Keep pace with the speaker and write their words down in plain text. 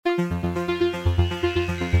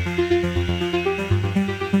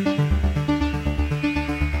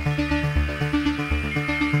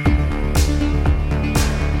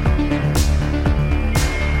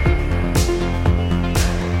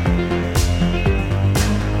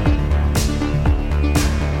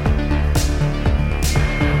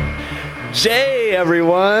Jay,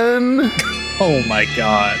 everyone! Oh my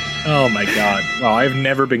god. Oh my god. Wow, I've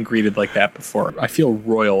never been greeted like that before. I feel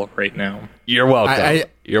royal right now. You're welcome.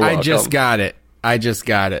 You're welcome. I just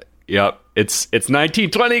got it. Yep. It's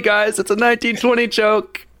 1920, guys. It's a 1920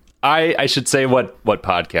 joke. I should say what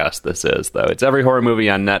podcast this is, though. It's Every Horror Movie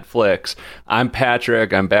on Netflix. I'm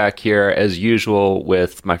Patrick. I'm back here, as usual,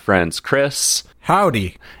 with my friends Chris.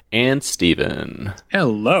 Howdy. And Steven.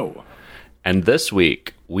 Hello. And this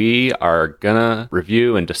week, we are gonna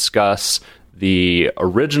review and discuss the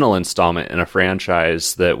original installment in a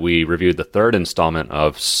franchise that we reviewed the third installment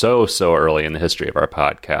of so early in the history of our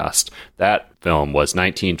podcast. That film was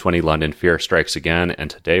 1920 London Fear Strikes Again,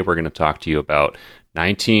 and today we're going to talk to you about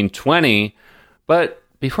 1920. But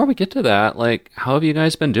before we get to that, how have you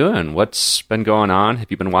guys been doing? What's been going on?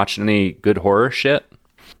 Have you been watching any good horror shit?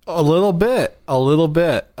 A little bit. A little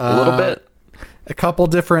bit. A couple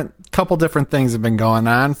different things have been going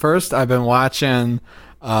on. First, I've been watching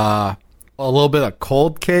a little bit of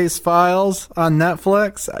Cold Case Files on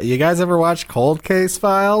Netflix. You guys ever watch Cold Case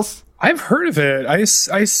Files? I've heard of it. I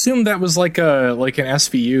assume that was like an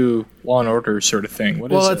SVU Law and Order sort of thing.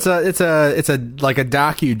 What is it? It's a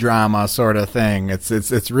docudrama sort of thing.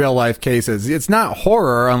 It's real life cases. It's not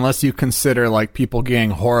horror unless you consider people getting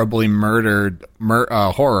horribly murdered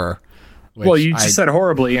horror. Well, you just said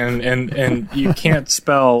horribly, and you can't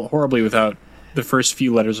spell horribly without the first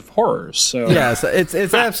few letters of horror. So yes,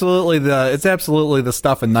 it's absolutely the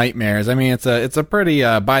stuff of nightmares. I mean, it's a pretty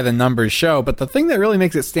by the numbers show, but the thing that really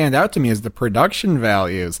makes it stand out to me is the production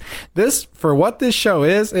values. For what this show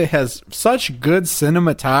is, it has such good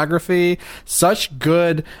cinematography, such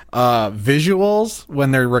good visuals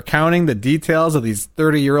when they're recounting the details of these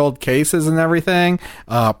 30-year-old cases and everything.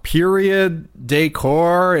 Period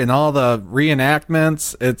decor and all the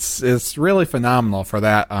reenactments. It's really phenomenal for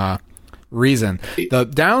that reason. The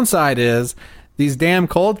downside is these damn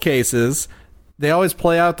cold cases, they always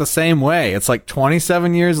play out the same way. It's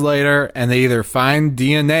 27 years later, and they either find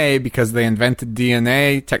DNA because they invented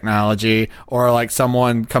DNA technology, or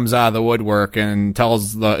someone comes out of the woodwork and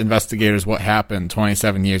tells the investigators what happened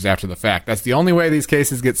 27 years after the fact. That's the only way these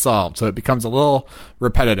cases get solved, so it becomes a little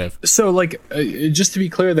repetitive. So, just to be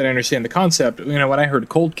clear that I understand the concept, when I heard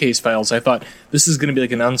Cold Case Files, I thought this is going to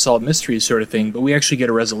be an unsolved mystery sort of thing, but we actually get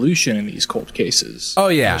a resolution in these cold cases. Oh,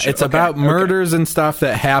 yeah. It's about murders and stuff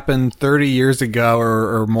that happened 30 years ago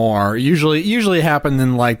or more. Usually happened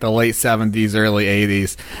in the late 70s, early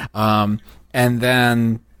 80s. And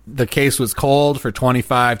then the case was cold for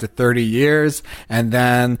 25 to 30 years, and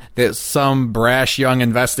then some brash young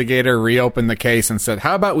investigator reopened the case and said,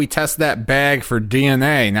 how about we test that bag for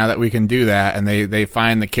DNA now that we can do that? And they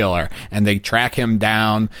find the killer, and they track him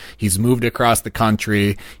down. He's moved across the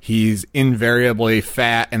country. He's invariably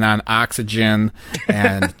fat and on oxygen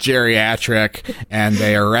and geriatric, and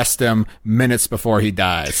they arrest him minutes before he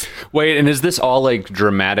dies. Wait, and is this all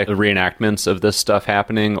dramatic reenactments of this stuff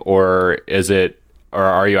happening, or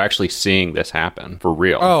are you actually seeing this happen for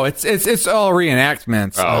real? Oh, it's all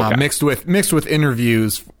reenactments, mixed with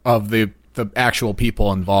interviews of the actual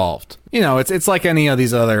people involved. It's like any of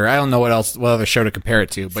these other. I don't know what other show to compare it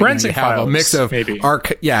to. But Forensic you have Files, a mix of maybe.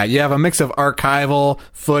 You have a mix of archival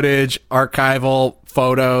footage, archival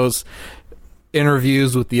photos,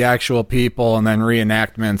 interviews with the actual people, and then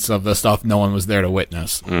reenactments of the stuff no one was there to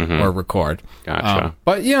witness or record. Gotcha.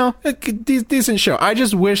 But decent show. I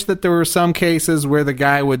just wish that there were some cases where the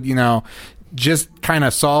guy would just kind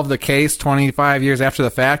of solve the case 25 years after the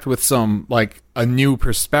fact with some a new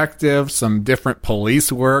perspective, some different police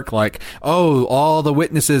work, all the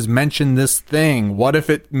witnesses mentioned this thing, what if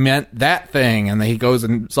it meant that thing, and then he goes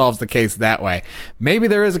and solves the case that way. Maybe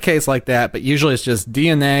there is a case like that, but usually it's just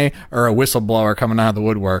DNA or a whistleblower coming out of the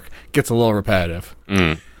woodwork. Gets a little repetitive.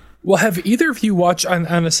 Well, have either of you watched, on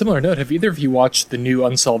a similar note, have either of you watched the new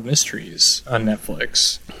Unsolved Mysteries on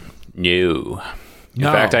Netflix? No. In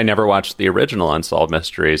fact, I never watched the original Unsolved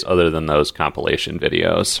Mysteries other than those compilation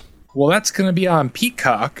videos. Well, that's going to be on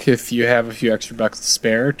Peacock if you have a few extra bucks to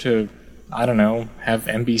spare to, I don't know, have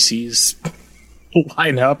NBC's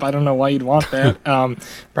line up. I don't know why you'd want that.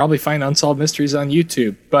 Probably find Unsolved Mysteries on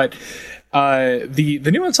YouTube. But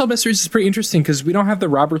The new Unsolved Mysteries is pretty interesting because we don't have the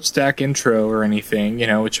Robert Stack intro or anything,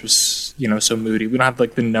 which was so moody. We don't have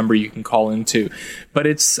like the number you can call into, but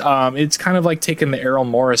it's kind of like taking the Errol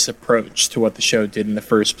Morris approach to what the show did in the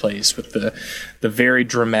first place with the very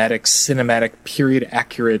dramatic, cinematic, period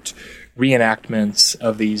accurate reenactments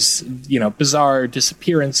of these bizarre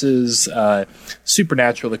disappearances,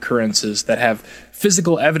 supernatural occurrences that have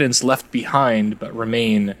physical evidence left behind but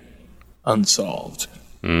remain unsolved.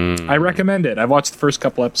 I recommend it. I've watched the first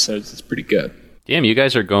couple episodes. It's pretty good. Damn, you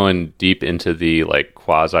guys are going deep into the like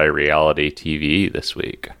quasi-reality TV this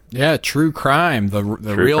week. Yeah, true crime, the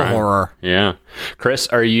real crime. Horror. Yeah. Chris,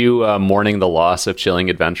 are you mourning the loss of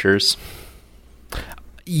Chilling Adventures?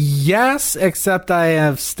 Yes, except I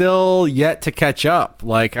have still yet to catch up.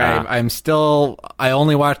 Like I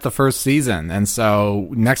only watched the first season, and so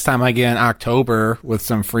next time I get in October with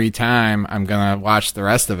some free time, I'm gonna watch the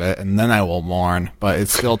rest of it, and then I will mourn. But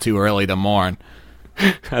it's still too early to mourn.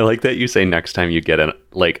 I like that you say next time you get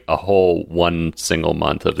a whole one single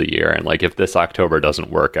month of the year, and like if this October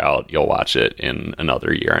doesn't work out, you'll watch it in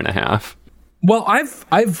another year and a half. Well,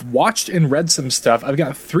 I've watched and read some stuff. I've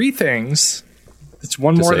got 3 things. It's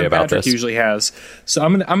one more than Patrick usually has. So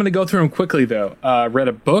I'm gonna go through them quickly, though. Read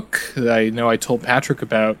a book that I know I told Patrick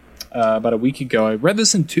about a week ago. I read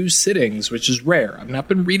this in 2 sittings, which is rare. I've not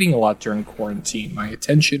been reading a lot during quarantine. My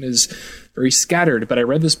attention is very scattered, but I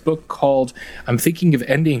read this book called I'm Thinking of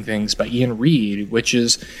Ending Things by Ian Reid, which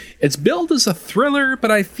it's billed as a thriller,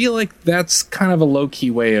 but I feel like that's kind of a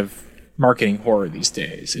low-key way of marketing horror these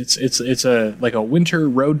days. It's a winter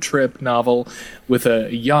road trip novel with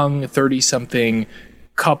a young 30-something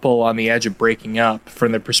couple on the edge of breaking up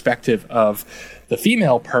from the perspective of the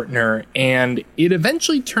female partner, and it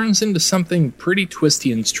eventually turns into something pretty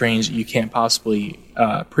twisty and strange that you can't possibly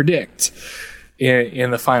predict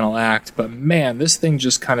in the final act. But man, this thing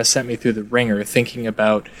just kind of sent me through the ringer thinking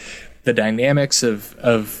about the dynamics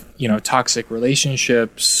of toxic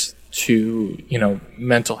relationships, to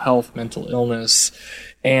mental health, mental illness,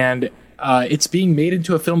 and it's being made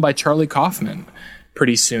into a film by Charlie Kaufman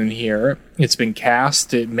pretty soon here. It's been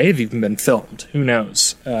cast. It may have even been filmed. Who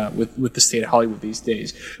knows with the state of Hollywood these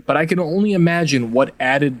days. But I can only imagine what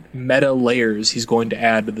added meta layers he's going to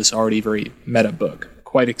add to this already very meta book.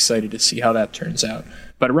 Quite excited to see how that turns out.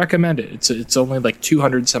 But I recommend it. It's only like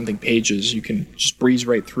 200-something pages. You can just breeze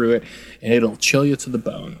right through it, and it'll chill you to the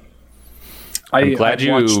bone. I'm glad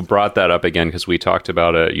you brought that up again because we talked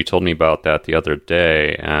about it. You told me about that the other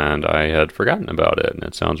day, and I had forgotten about it, and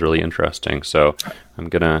it sounds really interesting. So I'm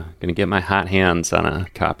gonna get my hot hands on a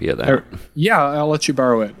copy of that. Yeah, I'll let you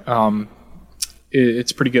borrow it.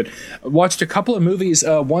 It's pretty good. I watched a couple of movies.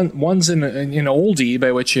 One's an oldie,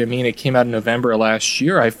 by which I mean it came out in November of last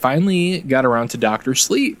year. I finally got around to Dr.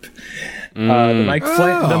 Sleep.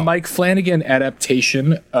 The Mike Flanagan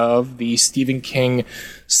adaptation of the Stephen King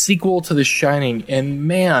sequel to The Shining. And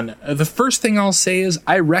man, the first thing I'll say is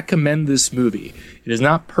I recommend this movie. It is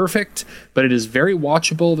not perfect, but it is very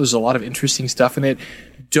watchable. There's a lot of interesting stuff in it.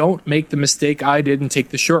 Don't make the mistake I did and take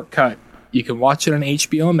the shortcut. You can watch it on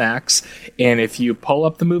HBO Max, and if you pull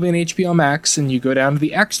up the movie on HBO Max and you go down to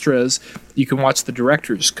the extras, you can watch the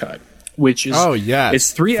director's cut, which is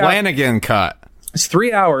it's 3 hours. Flanagan cut. It's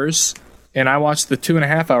 3 hours. And I watched the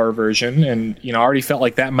 2.5-hour version, and I already felt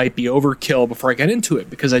like that might be overkill before I got into it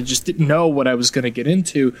because I just didn't know what I was going to get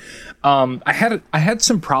into. I had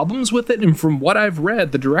some problems with it, and from what I've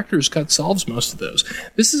read, the director's cut solves most of those.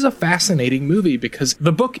 This is a fascinating movie because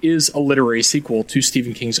the book is a literary sequel to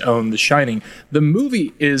Stephen King's own The Shining. The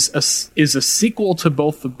movie is a sequel to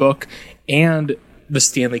both the book and the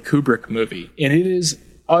Stanley Kubrick movie, and it is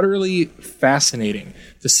utterly fascinating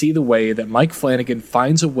to see the way that Mike Flanagan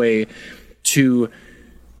finds a way to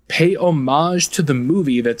pay homage to the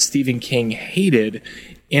movie that Stephen King hated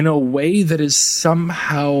in a way that is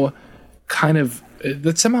somehow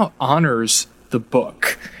honors the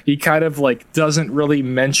book. He kind of doesn't really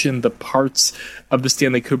mention the parts of the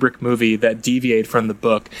Stanley Kubrick movie that deviate from the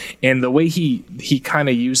book, and the way he kind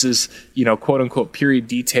of uses quote unquote period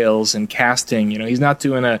details and casting. He's not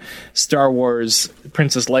doing a Star Wars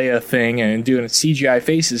Princess Leia thing and doing CGI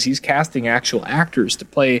faces. He's casting actual actors to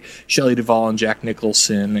play Shelley Duvall and Jack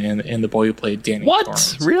Nicholson and the boy who played Danny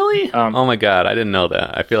Torrance. Really? Oh my god, I didn't know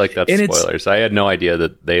that. I feel like that's spoilers. I had no idea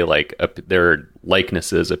that they their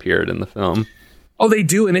likenesses appeared in the film. Oh, they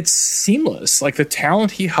do, and it's seamless. Like the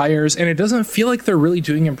talent he hires, and it doesn't feel like they're really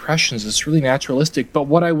doing impressions. It's really naturalistic. But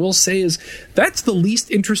what I will say is that's the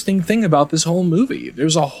least interesting thing about this whole movie.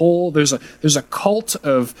 There's a cult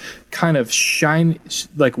of kind of shine,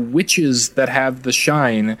 like witches that have the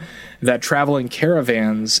shine, that travel in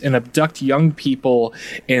caravans and abduct young people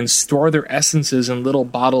and store their essences in little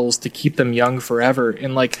bottles to keep them young forever.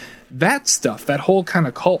 And like that stuff, that whole kind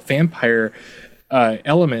of cult vampire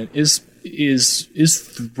element is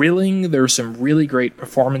thrilling. There's some really great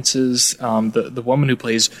performances. The woman who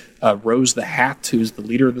plays Rose the Hat, who's the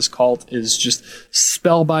leader of this cult, is just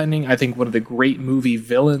spellbinding. I think one of the great movie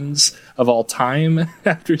villains of all time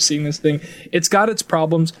after seeing this thing. It's got its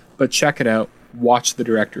problems, but check it out. Watch the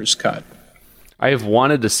director's cut. I have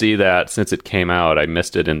wanted to see that since it came out. I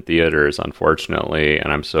missed it in theaters, unfortunately,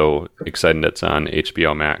 and I'm so excited it's on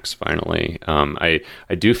HBO Max finally. I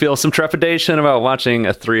do feel some trepidation about watching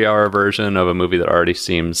a 3-hour version of a movie that already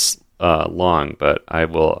seems long, but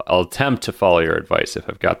I'll attempt to follow your advice if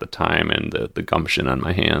I've got the time and the gumption on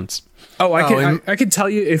my hands. Oh, I can tell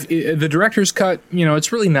you if the director's cut,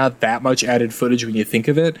 it's really not that much added footage when you think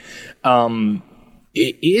of it.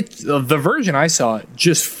 The version I saw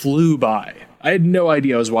just flew by. I had no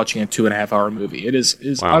idea I was watching a 2.5-hour movie. It is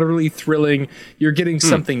wow. Utterly thrilling. You're getting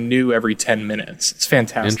something new every 10 minutes. It's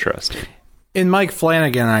fantastic. Interesting. In Mike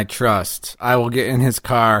Flanagan, I trust. I will get in his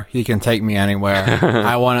car. He can take me anywhere.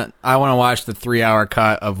 I want to watch the 3-hour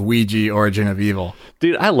cut of Ouija: Origin of Evil.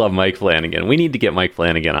 Dude, I love Mike Flanagan. We need to get Mike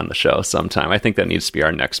Flanagan on the show sometime. I think that needs to be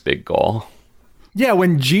our next big goal. Yeah,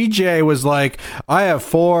 when GJ was like, I have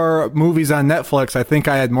 4 movies on Netflix. I think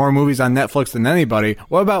I had more movies on Netflix than anybody.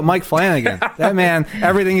 What about Mike Flanagan? That man,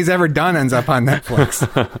 everything he's ever done ends up on Netflix.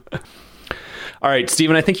 All right,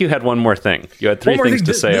 Steven, I think you had one more thing. You had 3 things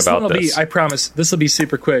to say about this. I promise. This will be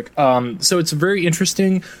super quick. So it's very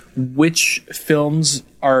interesting which films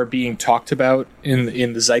are being talked about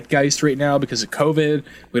in the zeitgeist right now because of COVID.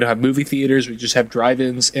 We don't have movie theaters. We just have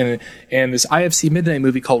drive-ins. And this IFC Midnight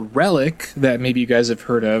movie called Relic that maybe you guys have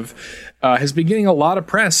heard of has been getting a lot of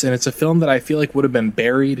press. And it's a film that I feel like would have been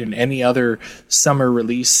buried in any other summer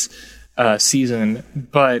release season.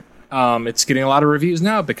 But it's getting a lot of reviews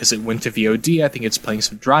now because it went to VOD. I think it's playing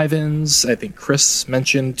some drive-ins. I think Chris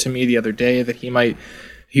mentioned to me the other day that he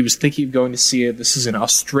was thinking of going to see it. This is an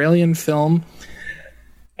Australian film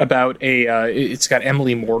about it's got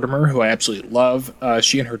Emily Mortimer, who I absolutely love.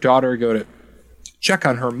 She and her daughter go to check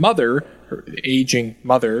on her mother, her aging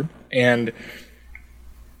mother, and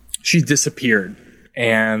she's disappeared.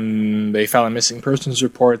 And they file a missing persons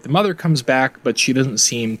report. The mother comes back, but she doesn't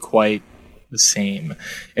seem quite the same.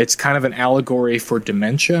 It's kind of an allegory for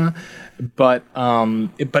dementia, but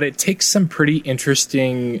it takes some pretty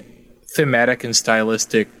interesting thematic and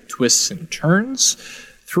stylistic twists and turns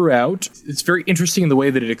throughout. It's very interesting in the way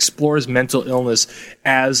that it explores mental illness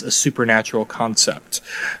as a supernatural concept.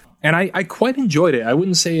 And I quite enjoyed it. I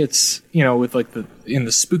wouldn't say it's, with like in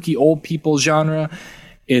the spooky old people genre,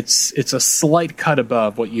 it's a slight cut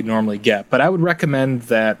above what you'd normally get. But I would recommend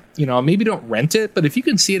that, maybe don't rent it, but if you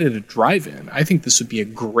can see it at a drive-in, I think this would be a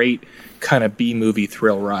great kind of B-movie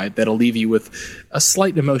thrill ride that'll leave you with a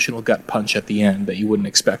slight emotional gut punch at the end that you wouldn't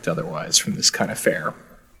expect otherwise from this kind of fare.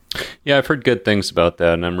 Yeah, I've heard good things about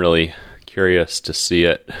that, and I'm really curious to see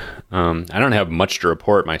it. I don't have much to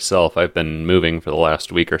report myself. I've been moving for the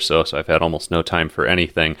last week or so I've had almost no time for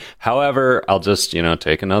anything. However, I'll just,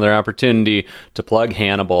 take another opportunity to plug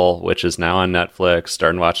Hannibal, which is now on Netflix,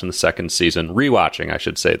 starting watching the second season, rewatching, I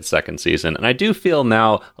should say, the second season. And I do feel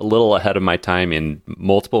now a little ahead of my time in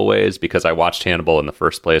multiple ways because I watched Hannibal in the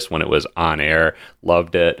first place when it was on air,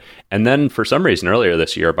 loved it. And then for some reason earlier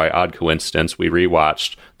this year, by odd coincidence, we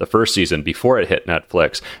rewatched the first season before it hit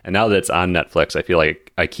Netflix. And now that it's on Netflix, I feel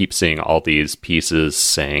like I keep seeing all these pieces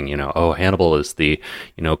saying, Hannibal is the,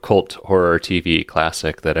 cult horror TV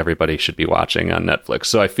classic that everybody should be watching on Netflix.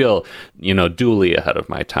 So I feel, duly ahead of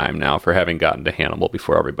my time now for having gotten to Hannibal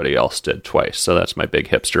before everybody else did twice. So that's my big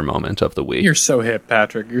hipster moment of the week. You're so hip,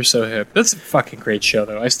 Patrick. You're so hip. That's a fucking great show,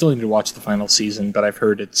 though. I still need to watch the final season, but I've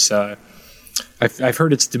heard it's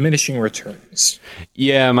diminishing returns.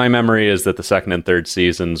 Yeah, my memory is that the second and third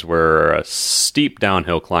seasons were a steep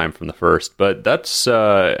downhill climb from the first, but that's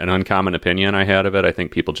an uncommon opinion I had of it. I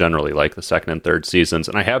think people generally like the second and third seasons,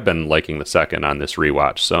 and I have been liking the second on this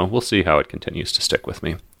rewatch, so we'll see how it continues to stick with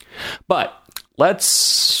me. But let's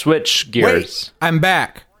switch gears. Wait, I'm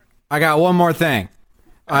back. I got one more thing.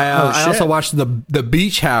 I also watched the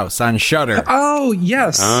Beach House on Shudder. Oh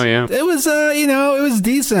yes. Oh yeah. It was it was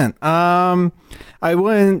decent. I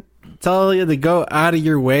wouldn't tell you to go out of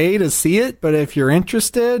your way to see it, but if you're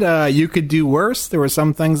interested, you could do worse. There were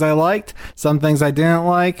some things I liked, some things I didn't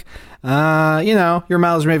like. Your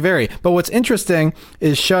mileage may vary. But what's interesting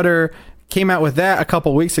is Shudder came out with that a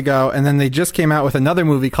couple weeks ago, and then they just came out with another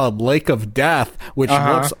movie called Lake of Death, which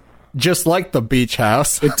looks just like The Beach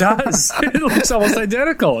House. It does. It looks almost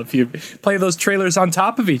identical if you play those trailers on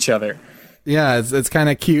top of each other. Yeah, it's kind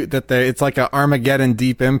of cute that it's like an Armageddon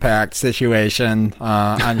Deep Impact situation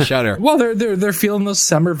on Shudder. Well, they're feeling those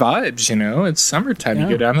summer vibes, It's summertime. Yeah. You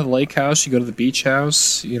go down to the lake house, you go to the beach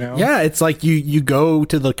house, Yeah, it's like you go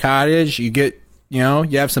to the cottage, you get, you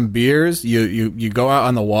have some beers, you go out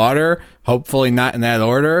on the water, hopefully not in that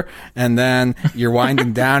order, and then you're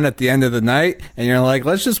winding down at the end of the night, and you're like,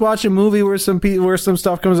 let's just watch a movie where some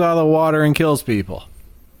stuff comes out of the water and kills people.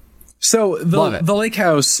 So the lake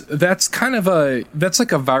house, that's like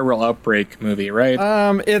a viral outbreak movie, right?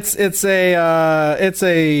 It's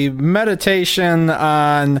a meditation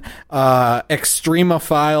on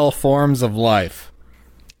extremophile forms of life.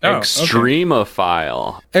 Oh,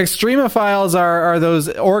 extremophile. Okay. Extremophiles are those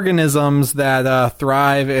organisms that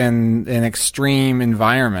thrive in extreme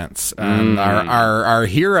environments. And our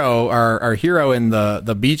hero in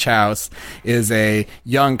the beach house is a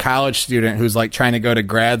young college student who's like trying to go to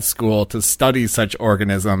grad school to study such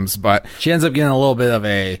organisms, but she ends up getting a little bit of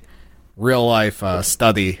a real life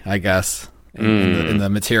study, I guess, in the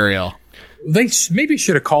material. They maybe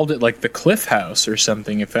should have called it like the Cliff House or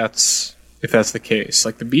something, if that's the case.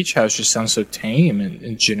 Like the beach house just sounds so tame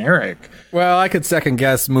and generic. Well, I could second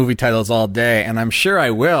guess movie titles all day, and I'm sure I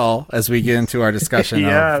will as we get into our discussion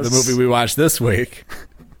of the movie we watched this week.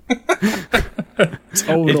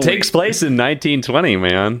 Totally. It takes place in 1920,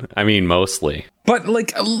 man. I mean, mostly. But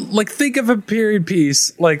like think of a period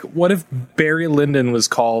piece. Like, what if Barry Lyndon was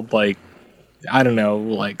called like, I don't know,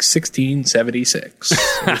 like 1676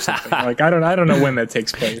 or something. Like I don't know when that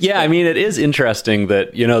takes place. Yeah, but I mean, it is interesting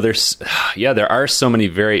that there are so many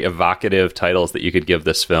very evocative titles that you could give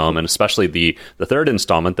this film, and especially the third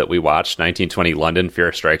installment that we watched, 1920 London,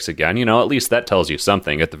 Fear Strikes Again. At least that tells you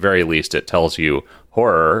something. At the very least, it tells you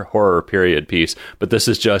horror period piece. But this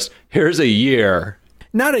is just, here's a year.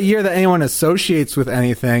 Not a year that anyone associates with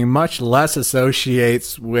anything, much less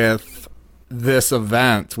associates with this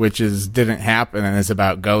event, which didn't happen and is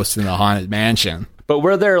about ghosts in the haunted mansion. But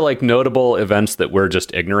were there like notable events that we're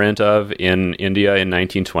just ignorant of in India in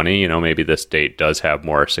 1920? Maybe this date does have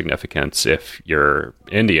more significance if you're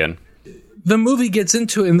Indian. The movie gets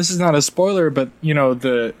into it, and this is not a spoiler, but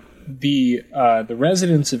the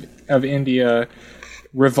residents of India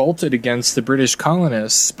revolted against the British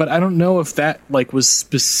colonists, but I don't know if that was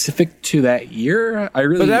specific to that year.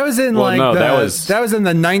 But that was in that was in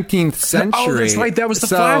the 19th century. Oh, that's right. That was the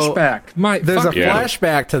flashback. There's a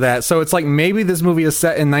flashback to that, so it's like maybe this movie is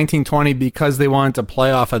set in 1920 because they wanted to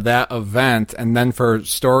play off of that event, and then for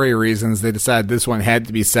story reasons they decided this one had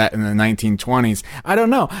to be set in the 1920s. I don't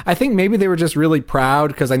know. I think maybe they were just really proud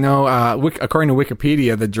because I know, according to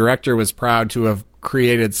Wikipedia, the director was proud to have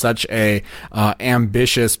created such a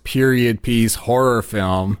ambitious period piece horror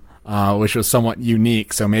film, which was somewhat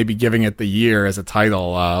unique. So maybe giving it the year as a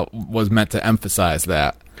title was meant to emphasize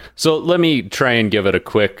that. So let me try and give it a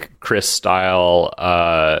quick Chris style,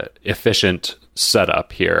 efficient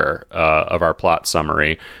setup here of our plot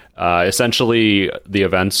summary. Essentially, the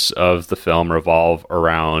events of the film revolve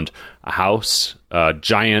around a house, a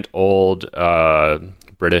giant old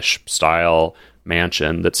British style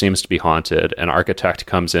mansion that seems to be haunted. An architect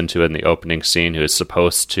comes into it in the opening scene who is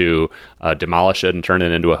supposed to demolish it and turn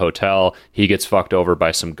it into a hotel. He gets fucked over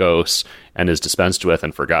by some ghosts and is dispensed with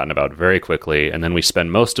and forgotten about very quickly. And then we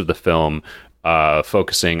spend most of the film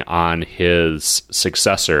focusing on his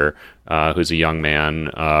successor, who's a young man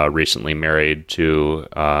recently married to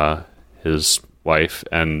his wife,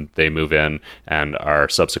 and they move in and are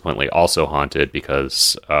subsequently also haunted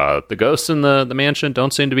because the ghosts in the mansion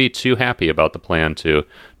don't seem to be too happy about the plan to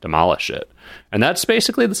demolish it. And that's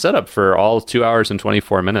basically the setup for all 2 hours and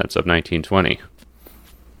 24 minutes of 1920.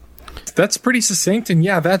 That's pretty succinct, and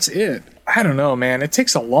yeah, that's it. I don't know, man. It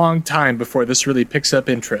takes a long time before this really picks up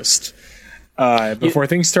interest. Before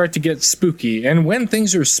things start to get spooky. And when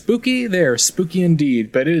things are spooky, they're spooky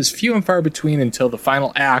indeed. But it is few and far between until the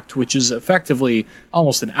final act, which is effectively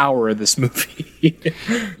almost an hour of this movie.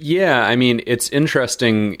 Yeah, I mean, it's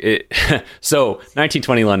interesting. So,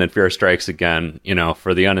 1920 London, Fear Strikes Again,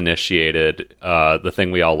 for the uninitiated, the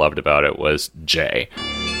thing we all loved about it was Jay.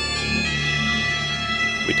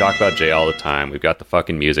 We talk about Jay all the time. We've got the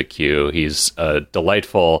fucking music cue. He's a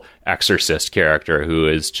delightful exorcist character who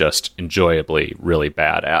is just enjoyably really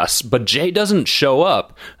badass. But Jay doesn't show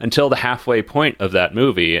up until the halfway point of that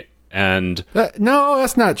movie, And no,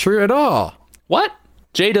 that's not true at all. What?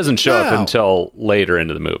 Jay doesn't show up until later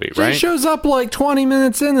into the movie, right? Jay shows up like 20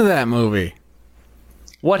 minutes into that movie.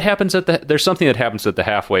 What happens there's something that happens at the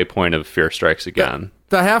halfway point of Fear Strikes Again.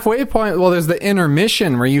 The halfway point, well, there's the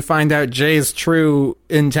intermission where you find out Jay's true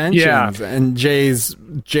intentions and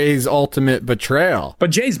Jay's ultimate betrayal.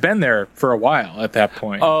 But Jay's been there for a while at that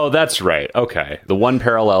point. Oh, that's right. Okay. The one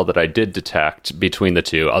parallel that I did detect between the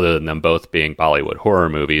two, other than them both being Bollywood horror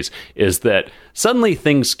movies, is that suddenly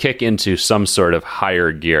things kick into some sort of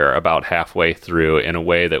higher gear about halfway through in a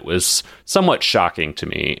way that was somewhat shocking to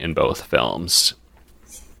me in both films.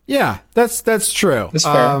 Yeah, that's true. That's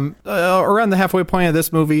fair. Around the halfway point of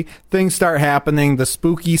this movie, things start happening. The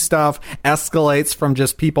spooky stuff escalates from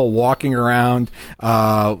just people walking around,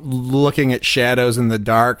 looking at shadows in the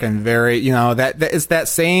dark, and very, that it's that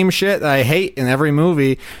same shit that I hate in every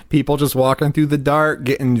movie. People just walking through the dark,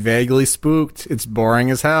 getting vaguely spooked. It's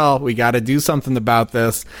boring as hell. We got to do something about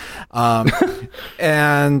this. But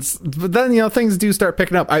then things do start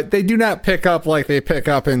picking up. They do not pick up like they pick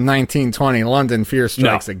up in 1920 London Fear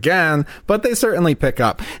Strikes Again, but they certainly pick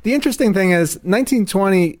up. The interesting thing is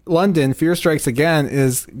 1920 London Fear Strikes Again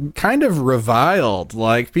is kind of reviled.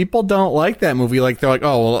 Like, people don't like that movie. Like, they're like,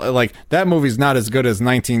 oh, well, like, that movie's not as good as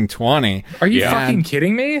 1920. Are you fucking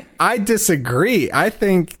kidding me? I disagree. I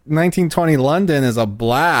think 1920 London is a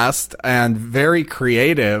blast and very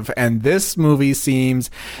creative, and this movie seems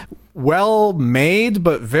well made,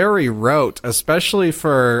 but very rote, especially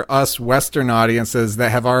for us Western audiences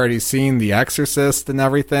that have already seen The Exorcist and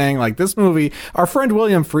everything. Like, this movie, our friend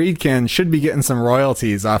William Friedkin should be getting some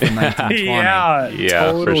royalties off of 1920. yeah,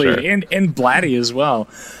 totally. For sure. And Blatty as well.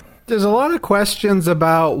 There's a lot of questions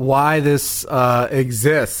about why this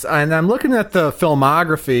exists, and I'm looking at the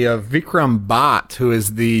filmography of Vikram Bhatt, who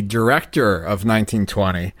is the director of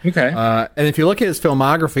 1920. Okay. And if you look at his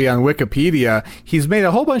filmography on Wikipedia, he's made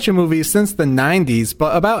a whole bunch of movies since the 90s,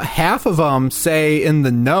 but about half of them say in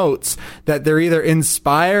the notes that they're either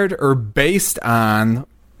inspired or based on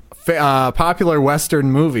popular Western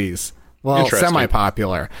movies. Well,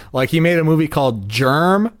 semi-popular. Like, he made a movie called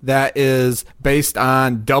Germ that is based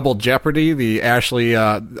on Double Jeopardy, the Ashley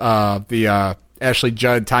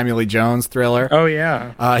Judd, Tommy Lee Jones thriller. Oh,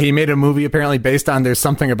 yeah. He made a movie apparently based on There's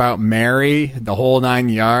Something About Mary, The Whole Nine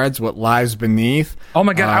Yards, What Lies Beneath. Oh,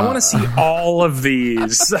 my God. I want to see all of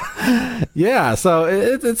these. Yeah, so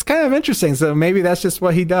it's kind of interesting. So maybe that's just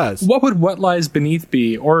what he does. What would What Lies Beneath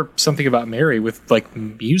be? Or Something About Mary with, like,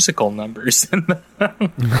 musical numbers in them?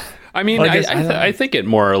 I mean, I think it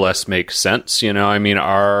more or less makes sense. I mean,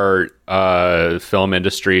 our film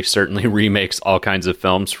industry certainly remakes all kinds of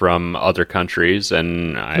films from other countries,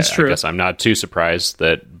 and I guess I'm not too surprised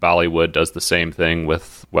that Bollywood does the same thing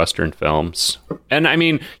with Western films. And I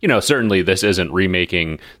mean, certainly this isn't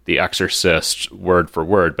remaking The Exorcist word for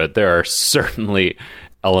word, but there are certainly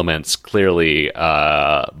elements clearly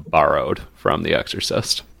borrowed from The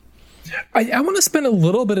Exorcist. I want to spend a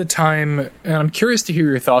little bit of time, and I'm curious to hear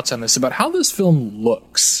your thoughts on this, about how this film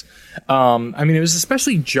looks. I mean, it was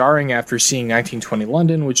especially jarring after seeing 1920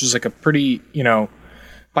 London, which is like a pretty,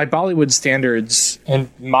 by Bollywood standards and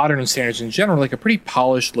modern standards in general, like a pretty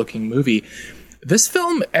polished looking movie. This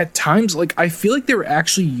film, at times, like, I feel like they were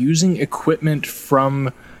actually using equipment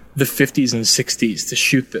from the 50s and 60s to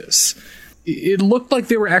shoot this. It looked like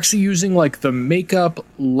they were actually using, like, the makeup,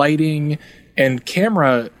 lighting, and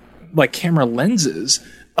camera lenses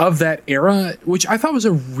of that era, which I thought was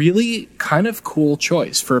a really kind of cool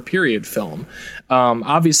choice for a period film.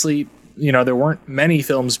 Obviously, there weren't many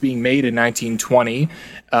films being made in 1920,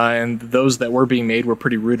 and those that were being made were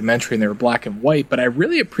pretty rudimentary and they were black and white, but I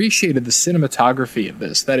really appreciated the cinematography of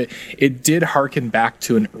this, that it did harken back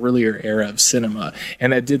to an earlier era of cinema,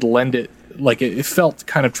 and that did lend it, like, it felt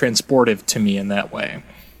kind of transportive to me in that way.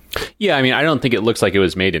 Yeah, I mean, I don't think it looks like it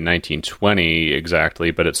was made in 1920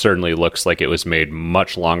 exactly, but it certainly looks like it was made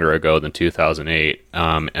much longer ago than 2008.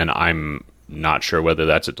 And I'm not sure whether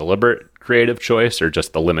that's a deliberate creative choice or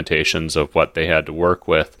just the limitations of what they had to work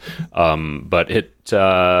with. But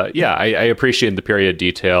I appreciate the period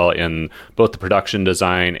detail in both the production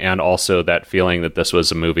design and also that feeling that this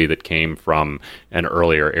was a movie that came from an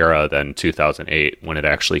earlier era than 2008 when it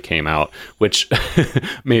actually came out, which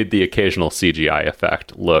made the occasional CGI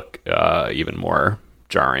effect look even more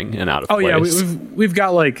jarring and out of place. Oh yeah, we've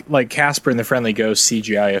got like Casper and the Friendly Ghost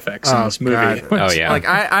CGI effects in this movie. Oh yeah, like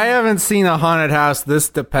I haven't seen a haunted house this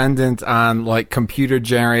dependent on like computer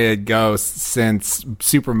generated ghosts since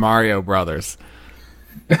Super Mario Brothers.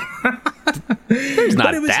 There's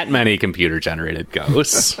not that many computer-generated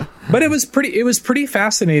ghosts. But it was pretty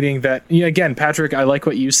fascinating that, again, Patrick, I like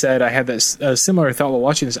what you said. I had this similar thought while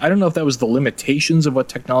watching this. I don't know if that was the limitations of what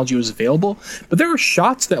technology was available, but there were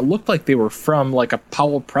shots that looked like they were from like a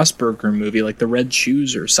Powell Pressburger movie, like The Red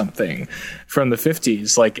Shoes or something from the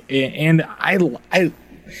 50s. Like, and I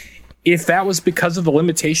if that was because of the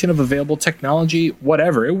limitation of available technology,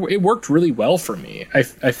 whatever, it worked really well for me. I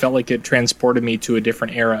felt like it transported me to a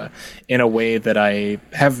different era in a way that I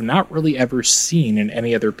have not really ever seen in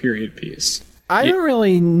any other period piece. I don't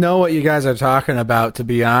really know what you guys are talking about, to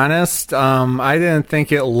be honest. I didn't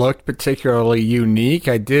think it looked particularly unique.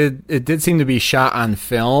 It did seem to be shot on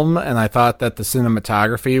film, and I thought that the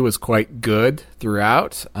cinematography was quite good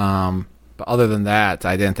throughout. But other than that,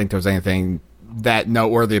 I didn't think there was anything that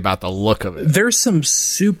noteworthy about the look of it. There's some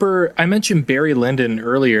I mentioned Barry Lyndon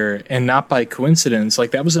earlier, and not by coincidence.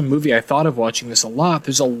 Like, that was a movie I thought of watching this a lot.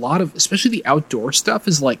 There's a lot of, especially the outdoor stuff,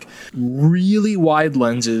 is like really wide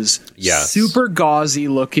lenses, super gauzy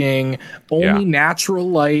looking, only natural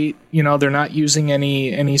light. They're not using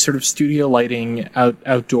any sort of studio lighting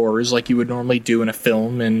outdoors like you would normally do in a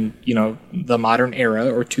film in, the modern era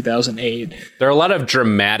or 2008. There are a lot of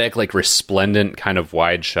dramatic, like resplendent kind of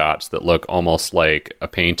wide shots that look almost like a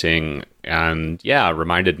painting, and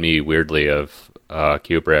reminded me weirdly of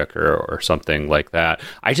Kubrick or something like that.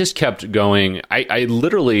 I just kept going. I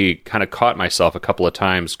literally kind of caught myself a couple of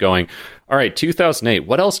times going, all right, 2008,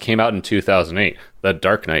 what else came out in 2008? The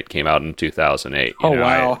Dark Knight came out in 2008.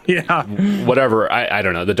 Wow. Whatever. I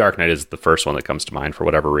don't know. The Dark Knight is the first one that comes to mind for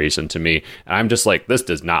whatever reason to me. And I'm just like, this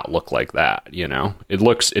does not look like that.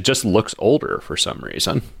 It just looks older for some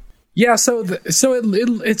reason. Yeah, so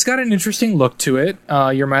it's got an interesting look to it.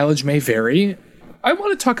 Your mileage may vary. I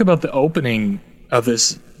want to talk about the opening of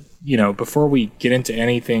this, before we get into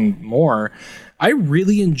anything more. I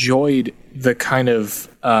really enjoyed the kind of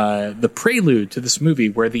the prelude to this movie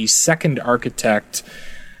where the second architect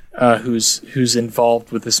who's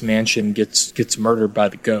involved with this mansion gets murdered by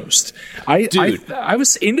the ghost. I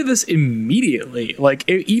was into this immediately. Like,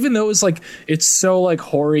 even though it was like, it's so like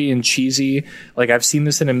hoary and cheesy, like I've seen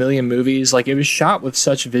this in a million movies, like it was shot with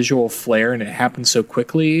such visual flair and it happened so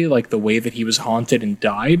quickly, like the way that he was haunted and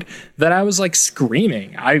died, that I was like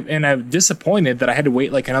screaming. I'm disappointed that I had to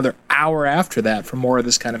wait like another hour after that for more of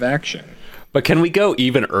this kind of action. But can we go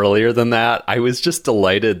even earlier than that? I was just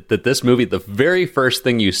delighted that this movie, the very first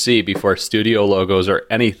thing you see before studio logos or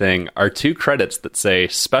anything, are two credits that say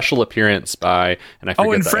special appearance by, and I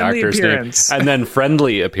forget the actor's name, and then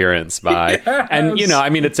friendly appearance by. Yes. And,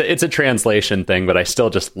 it's a translation thing, but I still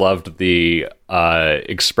just loved the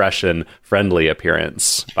expression friendly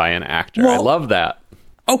appearance by an actor. Well, I love that.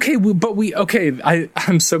 Okay,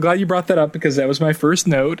 I'm so glad you brought that up because that was my first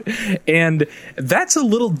note. And that's a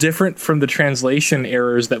little different from the translation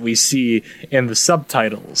errors that we see in the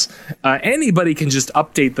subtitles. Anybody can just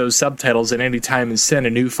update those subtitles at any time and send a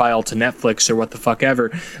new file to Netflix or what the fuck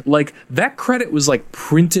ever. Like, that credit was like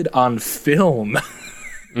printed on film.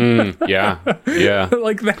 Yeah.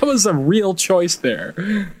 Like, that was a real choice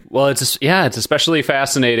there. Well, it's especially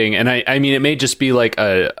fascinating. And I mean, it may just be like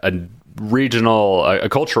a regional, a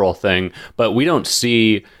cultural thing, but we don't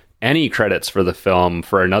see any credits for the film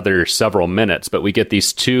for another several minutes, but we get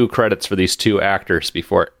these two credits for these two actors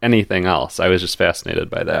before anything else. I was just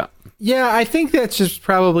fascinated by that. Yeah, I think that's just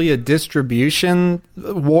probably a distribution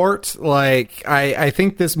wart. Like, I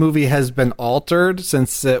think this movie has been altered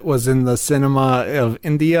since it was in the cinema of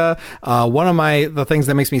India. One of the things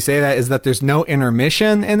that makes me say that is that there's no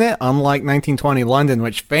intermission in it, unlike 1920 London,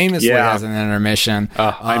 which famously has an intermission.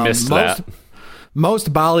 I missed that.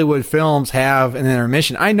 Most Bollywood films have an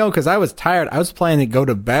intermission. I know because I was tired. I was planning to go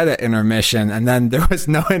to bed at intermission, and then there was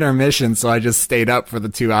no intermission, so I just stayed up for the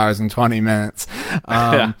 2 hours and 20 minutes.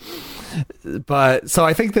 But so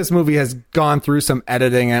I think this movie has gone through some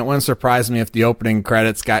editing, and it wouldn't surprise me if the opening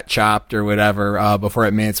credits got chopped or whatever before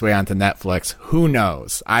it made its way onto Netflix. Who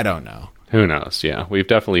knows? I don't know. Who knows? Yeah, we've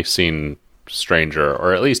definitely seen Stranger,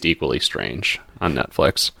 or at least equally strange, on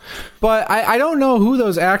Netflix. But I don't know who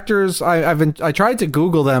those actors. I tried to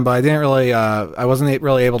Google them, but I wasn't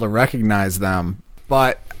really able to recognize them.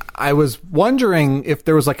 But I was wondering if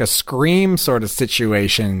there was like a Scream sort of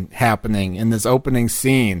situation happening in this opening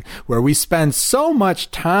scene where we spend so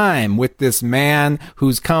much time with this man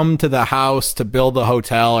who's come to the house to build a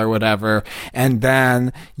hotel or whatever, and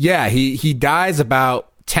then he dies about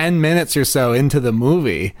 10 minutes or so into the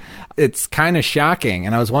movie. it's kind of shocking.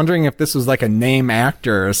 And I was wondering if this was like a name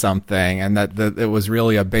actor or something, and that it was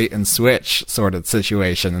really a bait and switch sort of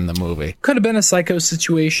situation in the movie. Could have been a Psycho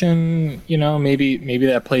situation, maybe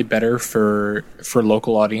that played better for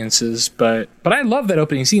local audiences, but I love that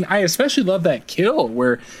opening scene. I especially love that kill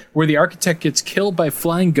where the architect gets killed by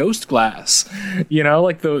flying ghost glass.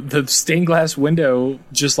 Like the stained glass window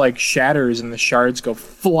just like shatters and the shards go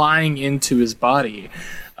flying into his body.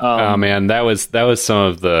 Oh man, that was some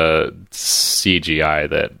of the CGI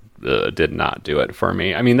that did not do it for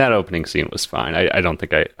me. I mean, that opening scene was fine. I don't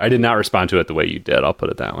think I did not respond to it the way you did. I'll put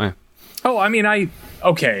it that way. Oh, I mean,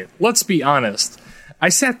 okay, let's be honest. I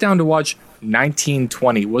sat down to watch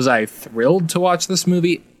 1920. Was I thrilled to watch this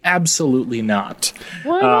movie? Absolutely not.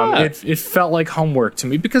 Why not? It felt like homework to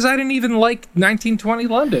me because I didn't even like 1920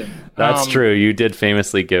 London. That's true. You did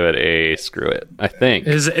famously give it a screw it, I think.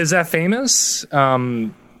 Is that famous?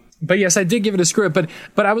 But yes, I did give it a screw it.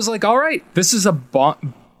 But I was like, all right, this is a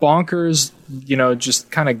bonkers, just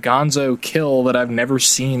kind of gonzo kill that I've never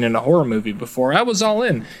seen in a horror movie before. I was all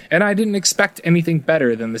in, and I didn't expect anything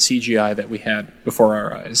better than the CGI that we had before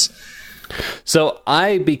our eyes. So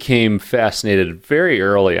I became fascinated very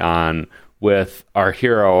early on with our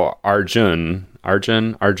hero Arjun,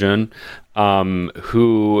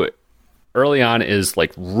 who early on is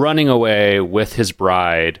like running away with his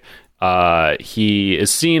bride. He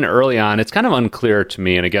is seen early on. It's kind of unclear to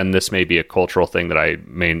me, and again, this may be a cultural thing that I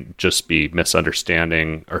may just be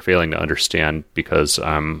misunderstanding or failing to understand because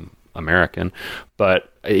I'm American, but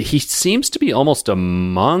he seems to be almost a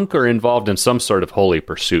monk or involved in some sort of holy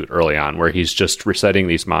pursuit early on, where he's just reciting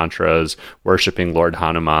these mantras, worshiping Lord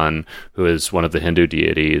Hanuman, who is one of the Hindu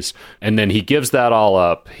deities. And then he gives that all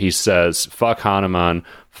up. He says, fuck Hanuman,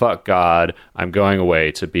 fuck God, I'm going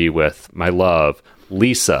away to be with my love,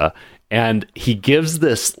 Lisa. And he gives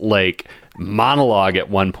this like monologue at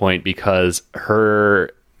one point because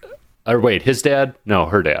her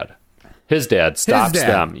dad stops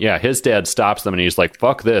them. Yeah, his dad stops them and he's like,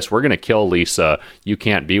 fuck this, we're going to kill Lisa. You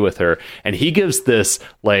can't be with her. And he gives this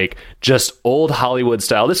like just old Hollywood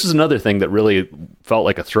style. This is another thing that really felt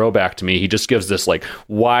like a throwback to me. He just gives this like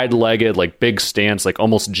wide-legged, like big stance, like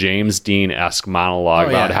almost James Dean-esque monologue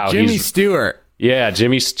about how Jimmy Stewart. Yeah,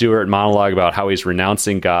 Jimmy Stewart monologue about how he's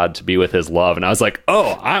renouncing God to be with his love. And I was like,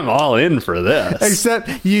 oh, I'm all in for this.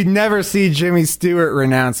 Except you never see Jimmy Stewart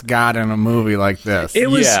renounce God in a movie like this. It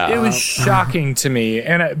was shocking to me.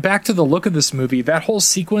 And back to the look of this movie, that whole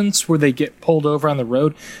sequence where they get pulled over on the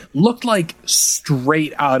road looked like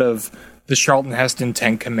straight out of the Charlton Heston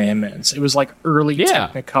 10 Commandments. It was like early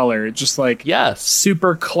Technicolor, just like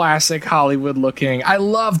super classic Hollywood looking. I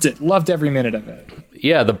loved it. Loved every minute of it.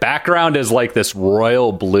 Yeah, the background is like this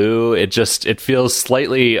royal blue. It feels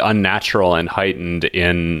slightly unnatural and heightened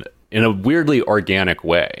in a weirdly organic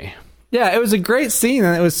way. Yeah, it was a great scene,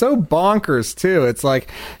 and it was so bonkers too. It's like,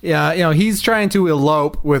 he's trying to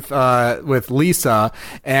elope with Lisa,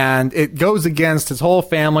 and it goes against his whole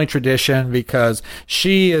family tradition because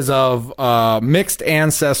she is of mixed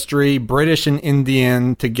ancestry, British and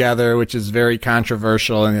Indian together, which is very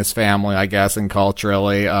controversial in his family, I guess, and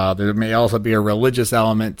culturally. There may also be a religious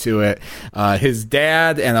element to it. His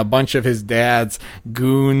dad and a bunch of his dad's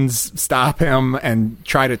goons stop him and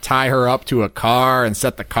try to tie her up to a car and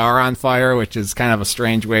set the car on fire, which is kind of a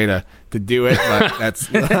strange way to do it, but that's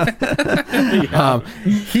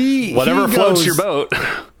whatever floats your boat.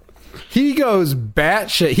 He goes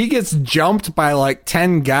batshit. He gets jumped by like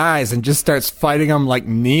 10 guys and just starts fighting them like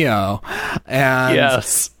Neo.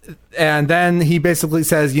 And then he basically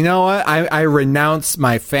says, you know what? I renounce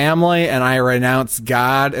my family and I renounce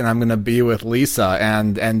God and I'm going to be with Lisa.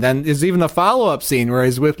 And then there's even a follow-up scene where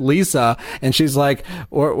he's with Lisa and she's like,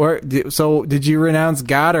 so did you renounce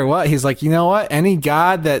God or what? He's like, you know what? Any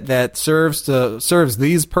God that serves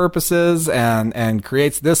these purposes and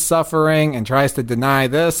creates this suffering and tries to deny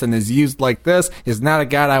this and is used like this is not a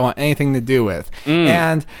God I want anything to do with.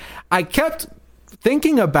 And I kept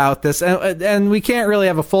thinking about this, and we can't really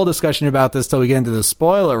have a full discussion about this till we get into the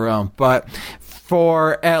spoiler room, but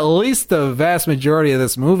for at least the vast majority of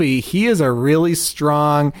this movie, he is a really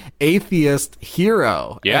strong atheist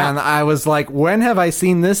hero. Yeah. And I was like, when have I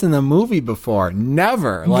seen this in a movie before?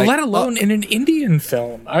 Never. Like, let alone in an Indian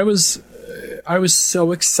film. I was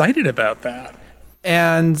so excited about that.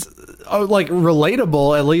 And like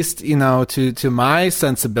relatable, at least, to my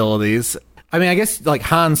sensibilities. I mean, I guess like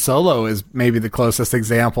Han Solo is maybe the closest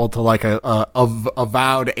example to like a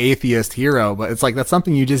avowed atheist hero, but it's like that's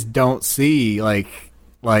something you just don't see, like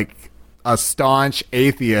a staunch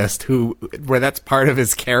atheist where that's part of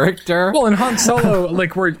his character. Well, in Han Solo,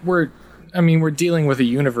 like we're we're dealing with a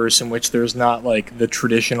universe in which there's not like the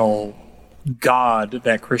traditional God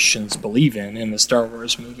that Christians believe in the Star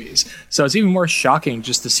Wars movies. So it's even more shocking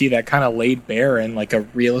just to see that kind of laid bare in like a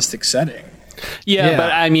realistic setting. Yeah,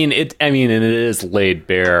 but and it is laid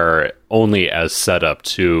bare only as setup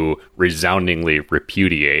to resoundingly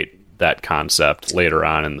repudiate that concept later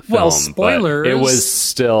on in the film. Well, spoilers. But it was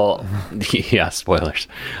still, yeah, spoilers.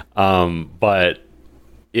 But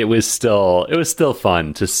it was still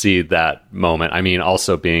fun to see that moment. I mean,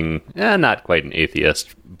 also being not quite an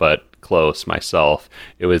atheist, but close myself.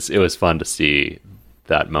 It was fun to see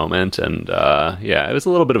that moment, and it was a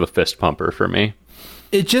little bit of a fist pumper for me.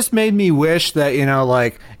 It just made me wish that,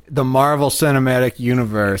 like the Marvel Cinematic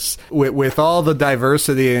Universe, with all the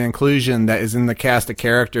diversity and inclusion that is in the cast of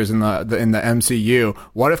characters in the MCU,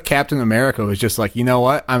 what if Captain America was just like, you know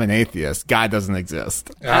what? I'm an atheist. God doesn't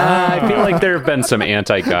exist. I feel like there have been some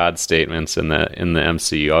anti-God statements in the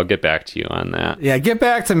MCU. I'll get back to you on that. Yeah, get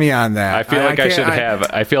back to me on that. I feel like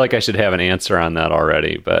I should have an answer on that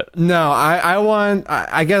already, but no,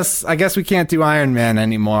 I guess we can't do Iron Man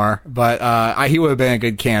anymore, but he would have been a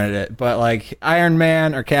good candidate. But like Iron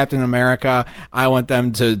Man or Captain America, I want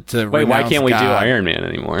them to wait. Why can't we do Iron Man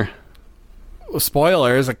anymore?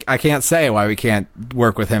 Spoilers. I can't say why we can't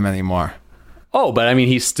work with him anymore. Oh, but I mean,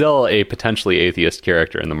 he's still a potentially atheist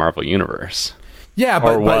character in the Marvel universe. Yeah,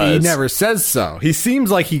 but he never says so. He seems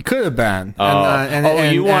like he could have been.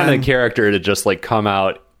 You want a character to just like come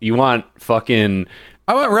out. You want fucking.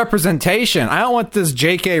 I want representation. I don't want this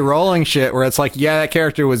J.K. Rowling shit where it's like, yeah, that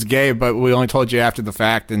character was gay, but we only told you after the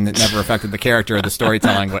fact, and it never affected the character or the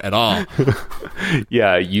storytelling at all.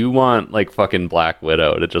 Yeah, you want like fucking Black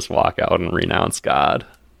Widow to just walk out and renounce God.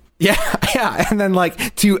 Yeah, and then like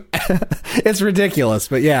it's ridiculous,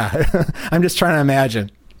 but yeah, I'm just trying to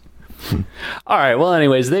imagine. All right. Well,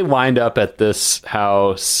 anyways, they wind up at this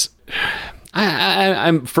house.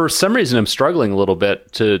 I'm for some reason I'm struggling a little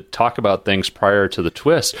bit to talk about things prior to the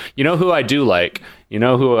twist. You know who I do like? You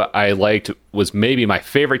know who I liked was maybe my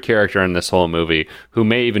favorite character in this whole movie, who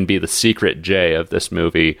may even be the secret J of this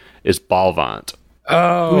movie, is Balvant.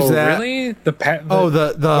 Oh, who's that? Really? The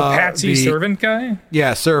Patsy servant guy?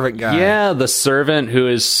 Yeah, servant guy. Yeah, the servant who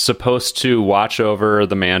is supposed to watch over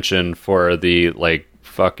the mansion for the like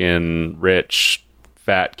fucking rich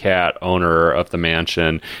fat cat owner of the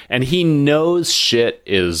mansion, and he knows shit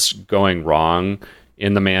is going wrong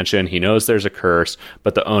in the mansion. He knows there's a curse,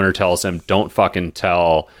 but the owner tells him, don't fucking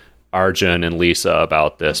tell Arjun and Lisa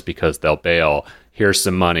about this because they'll bail. Here's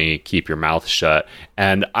some money, keep your mouth shut.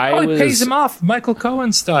 And it pays him off Michael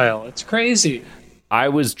Cohen style. It's crazy. I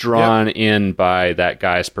was drawn in by that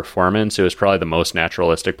guy's performance. It was probably the most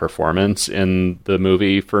naturalistic performance in the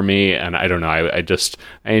movie for me. And I don't know, I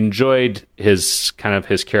enjoyed his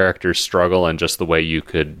character's struggle and just the way you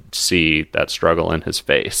could see that struggle in his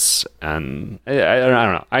face. And I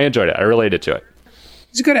don't know. I enjoyed it. I related to it.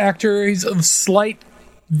 He's a good actor. He's a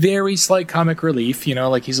very slight comic relief.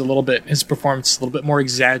 Like his performance is a little bit more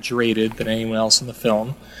exaggerated than anyone else in the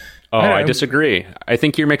film. Oh, I disagree. I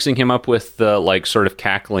think you're mixing him up with the like sort of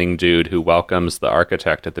cackling dude who welcomes the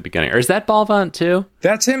architect at the beginning. Or is that Balvant too?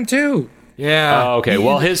 That's him too. Yeah. Oh, okay.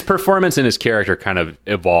 Well, his performance and his character kind of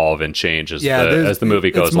evolve and change as the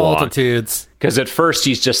movie goes along. Multitudes. Because at first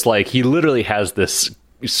he's just like, he literally has this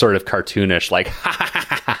sort of cartoonish like ha ha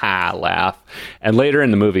ha ha ha laugh, and later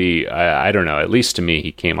in the movie, I don't know. At least to me,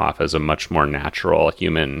 he came off as a much more natural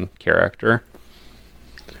human character.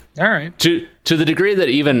 All right. To the degree that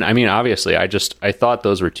even, I mean, obviously, I thought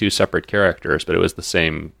those were two separate characters, but it was the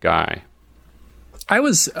same guy. I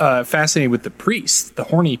was fascinated with the priest, the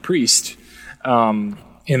horny priest, in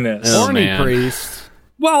this. Horny priest.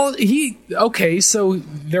 Well, he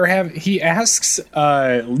asks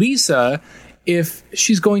Lisa if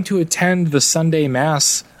she's going to attend the Sunday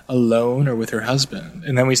Mass alone or with her husband,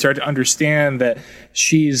 and then we start to understand that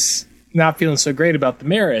she's not feeling so great about the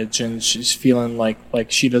marriage, and she's feeling like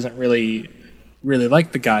she doesn't really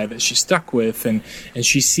like the guy that she's stuck with, and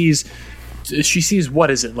she sees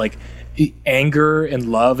what is it, like anger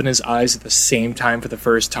and love in his eyes at the same time for the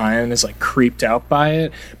first time, and is like creeped out by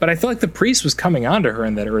it. But I feel like the priest was coming on to her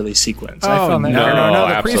in that early sequence. I found that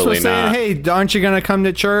no. The priest was saying, "Hey, aren't you going to come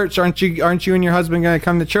to church? Aren't you and your husband going to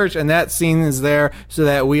come to church?" And that scene is there so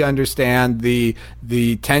that we understand the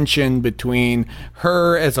tension between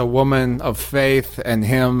her as a woman of faith and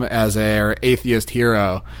him as a atheist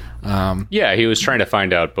hero. He was trying to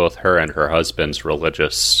find out both her and her husband's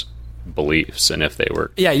religious beliefs and if they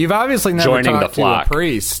were you've obviously never joining talked the flock. To a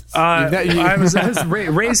priest. I was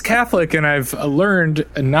raised Catholic, and I've learned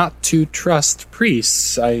not to trust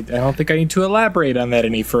priests. I don't think I need to elaborate on that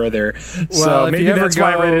any further. So maybe that's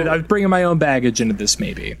why I'm bringing my own baggage into this.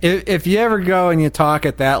 Maybe if you ever go and you talk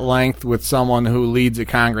at that length with someone who leads a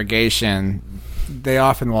congregation, they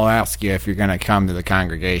often will ask you if you're going to come to the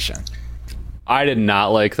congregation. I did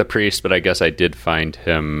not like the priest, but I guess I did find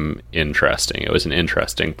him interesting. It was an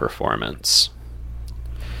interesting performance.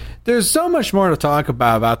 There's so much more to talk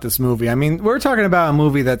about this movie. I mean, we're talking about a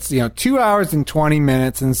movie that's, 2 hours and 20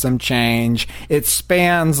 minutes and some change. It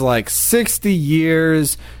spans like 60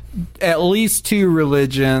 years, at least 2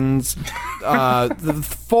 religions,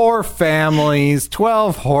 4 families,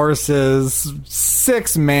 12 horses,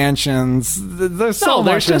 6 mansions. There's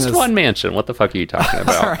just one mansion. What the fuck are you talking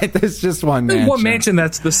about? All right, there's just one mansion. One mansion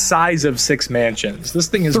that's the size of 6 mansions. This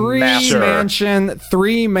thing is massive.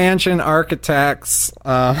 3 mansion architects.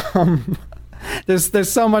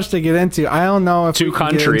 There's so much to get into. I don't know if 2 we can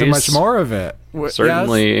countries. get into much more of it.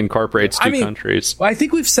 Certainly incorporates 2 countries. Well, I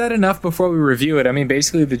think we've said enough before we review it. I mean,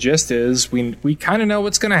 basically the gist is we kind of know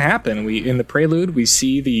what's going to happen. In the prelude, we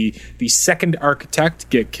see the second architect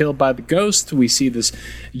get killed by the ghost. We see this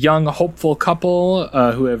young, hopeful couple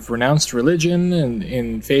who have renounced religion and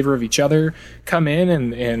in favor of each other come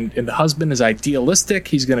in, and the husband is idealistic.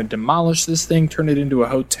 He's going to demolish this thing, turn it into a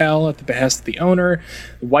hotel at the behest of the owner.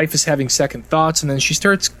 The wife is having second thoughts, and then she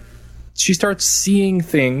starts seeing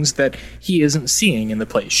things that he isn't seeing in the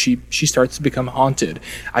place. She starts to become haunted.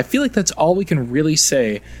 I feel like that's all we can really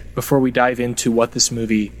say before we dive into what this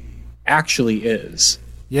movie actually is.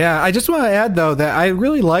 Yeah, I just want to add, though, that I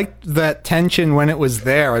really liked that tension when it was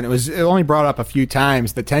there, and it only brought up a few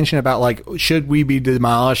times, the tension about, like, should we be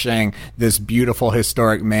demolishing this beautiful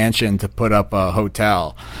historic mansion to put up a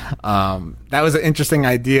hotel? That was an interesting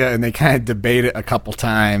idea, and they kind of debate it a couple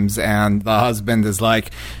times, and the husband is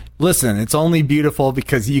like, listen, it's only beautiful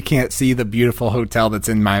because you can't see the beautiful hotel that's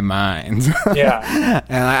in my mind. Yeah.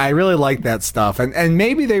 And I really like that stuff. And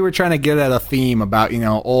maybe they were trying to get at a theme about,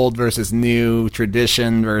 old versus new,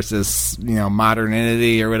 tradition versus,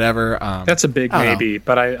 modernity or whatever. That's a big maybe,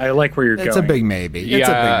 but I like where you're going. It's a big maybe.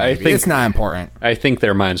 I think it's not important. I think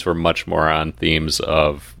their minds were much more on themes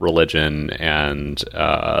of religion and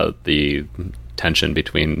the tension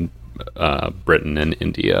between Britain and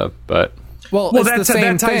India, but... Well,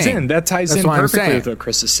 that ties in. That ties in perfectly with what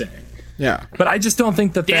Chris is saying. Yeah. But I just don't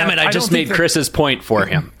think that... Damn it, I just made Chris's point for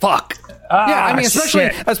him. Fuck. Yeah, I mean,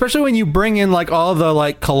 especially when you bring in, like, all the,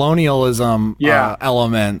 like, colonialism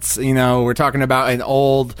elements. We're talking about an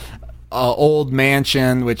old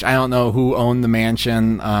mansion, which I don't know who owned the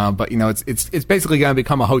mansion, but it's basically going to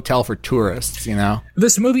become a hotel for tourists.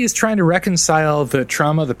 This movie is trying to reconcile the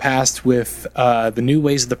trauma of the past with the new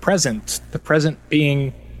ways of the present. The present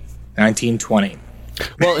being 1920.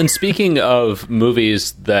 Well, and speaking of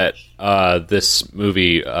movies that this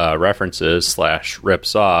movie references /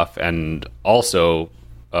 rips off, and also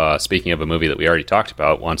speaking of a movie that we already talked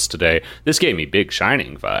about once today, this gave me big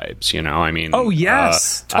Shining vibes. I mean, oh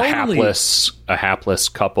yes, totally. a hapless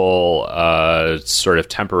couple sort of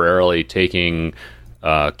temporarily taking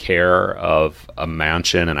care of a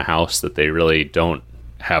mansion and a house that they really don't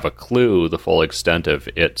have a clue the full extent of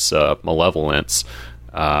its malevolence.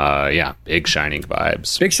 Big Shining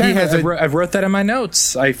vibes. Big Shining. I've wrote that in my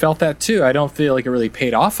notes. I felt that too. I don't feel like it really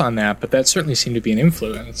paid off on that, but that certainly seemed to be an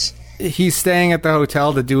influence. He's staying at the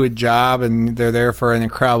hotel to do a job, and they're there for an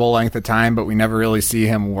incredible length of time, but we never really see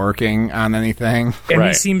him working on anything. And right.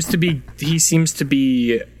 He seems to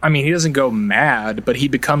be, I mean, he doesn't go mad, but he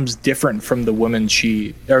becomes different from the woman sorry,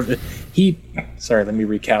 let me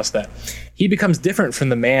recast that. He becomes different from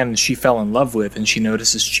the man she fell in love with, and she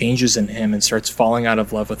notices changes in him and starts falling out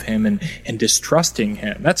of love with him and distrusting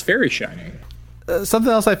him. That's very Shining.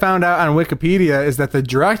 Something else I found out on Wikipedia is that the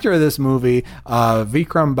director of this movie,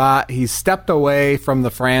 Vikram Bhatt, he stepped away from the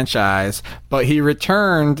franchise, but he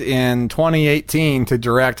returned in 2018 to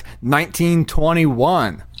direct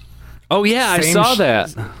 1921. Oh, yeah, I saw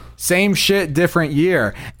that. Same shit, different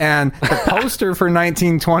year. And the poster for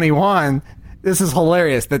 1921... This is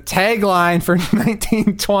hilarious. The tagline for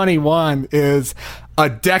 1921 is "A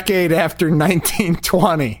decade after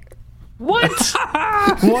 1920." What?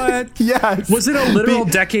 What? Yes. Was it a literal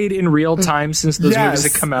decade in real time since those movies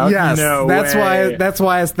had come out? Yes. No That's way. That's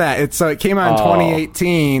why it's that. So it came out in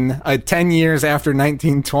 2018, 10 years after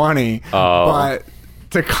 1920. But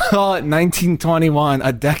to call it 1921,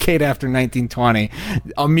 a decade after 1920,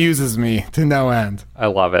 amuses me to no end. I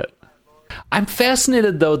love it. I'm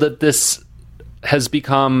fascinated, though, that this has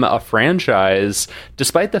become a franchise,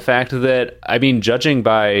 despite the fact that, I mean, judging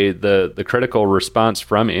by the critical response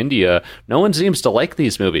from India, no one seems to like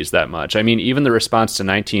these movies that much. I mean, even the response to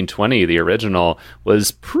 1920, the original,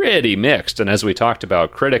 was pretty mixed. And as we talked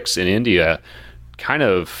about, critics in India kind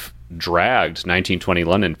of dragged 1920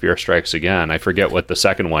 London, Fear Strikes Again. I forget what the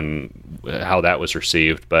second one, how that was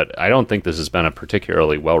received, but I don't think this has been a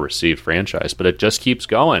particularly well-received franchise, but it just keeps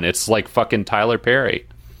going. It's like fucking Tyler Perry.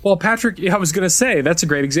 Well, Patrick, I was going to say, that's a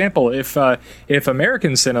great example. If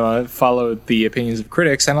American cinema followed the opinions of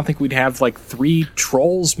critics, I don't think we'd have like 3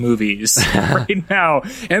 Trolls movies right now.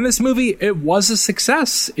 And this movie, it was a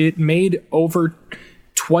success. It made over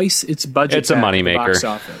twice its budget. It's a moneymaker. Box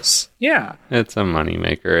office. Yeah. It's a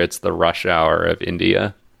moneymaker. It's the Rush Hour of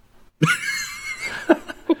India.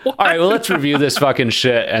 All right, well, let's review this fucking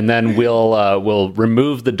shit, and then we'll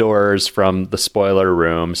remove the doors from the spoiler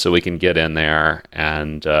room so we can get in there,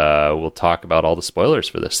 and we'll talk about all the spoilers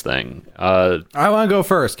for this thing. I want to go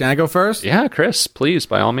first. Can I go first? Yeah, Chris, please,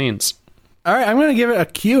 by all means. All right, I'm going to give it a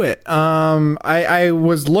cue it. I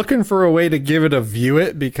was looking for a way to give it a view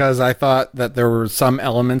it because I thought that there were some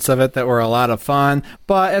elements of it that were a lot of fun.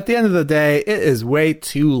 But at the end of the day, it is way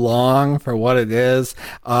too long for what it is.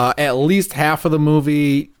 At least half of the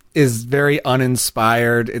movie is very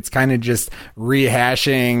uninspired. It's kind of just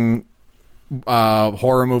rehashing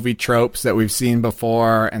horror movie tropes that we've seen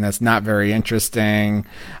before, and that's not very interesting.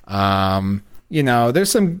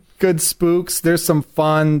 There's some good spooks, there's some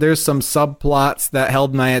fun, there's some subplots that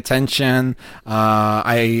held my attention.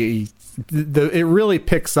 It really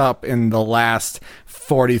picks up in the last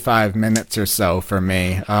 45 minutes or so for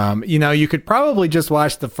me. You could probably just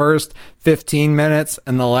watch the first 15 minutes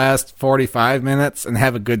and the last 45 minutes and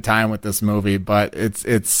have a good time with this movie, but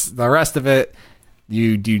it's the rest of it,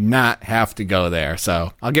 you do not have to go there.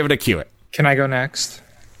 So I'll give it a cue it. Can I go next?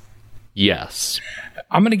 Yes.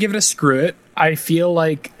 I'm going to give it a screw it. I feel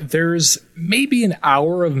like there's maybe an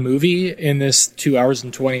hour of movie in this 2 hours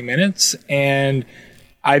and 20 minutes, and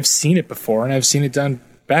I've seen it before, and I've seen it done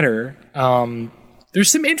better.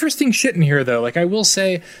 There's some interesting shit in here, though. Like, I will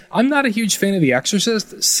say, I'm not a huge fan of The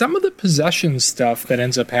Exorcist. Some of the possession stuff that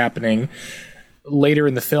ends up happening later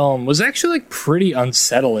in the film was actually like pretty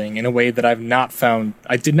unsettling in a way that I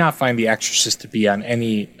did not find The Exorcist to be on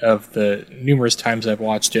any of the numerous times I've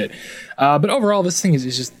watched it. But overall, this thing is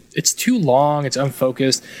just, it's too long. It's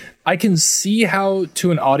unfocused. I can see how,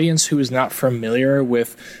 to an audience who is not familiar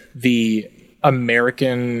with the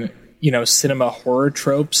American, cinema horror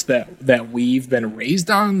tropes that we've been raised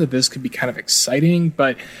on, that this could be kind of exciting,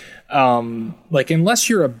 but unless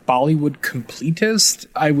you're a Bollywood completist,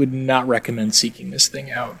 I would not recommend seeking this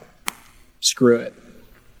thing out. Screw it.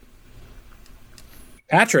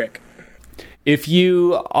 Patrick. If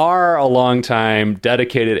you are a longtime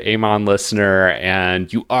dedicated Amon listener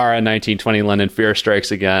and you are a 1920 London Fear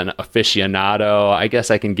Strikes Again aficionado, I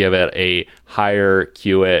guess I can give it a higher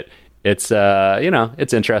cue it. It's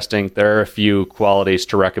it's interesting. There are a few qualities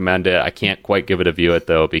to recommend it. I can't quite give it a view it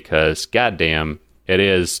though, because goddamn, it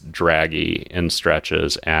is draggy in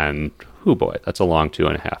stretches, and oh boy, that's a long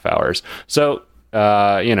 2.5 hours. So,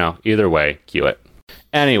 either way, cue it.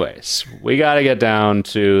 Anyways, we got to get down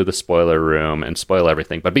to the spoiler room and spoil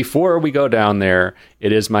everything. But before we go down there,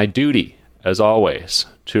 it is my duty, as always,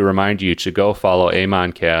 to remind you to go follow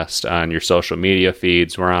Amoncast on your social media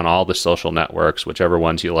feeds. We're on all the social networks, whichever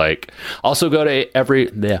ones you like. Also go to every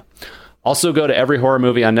horror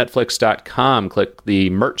movie on Netflix.com. Click the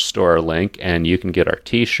merch store link, and you can get our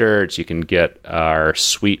t-shirts. You can get our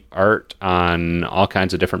sweet art on all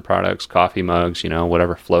kinds of different products, coffee mugs,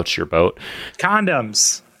 whatever floats your boat.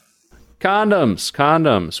 Condoms.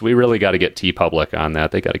 We really got to get TeePublic on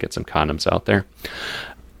that. They got to get some condoms out there.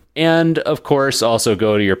 And, of course, also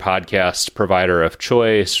go to your podcast provider of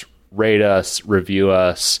choice. Rate us, review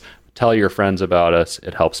us, tell your friends about us.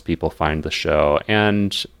 It helps people find the show.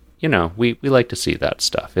 And we like to see that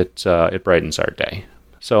stuff. It brightens our day.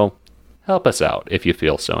 So help us out if you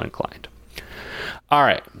feel so inclined. All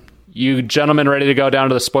right. You gentlemen ready to go down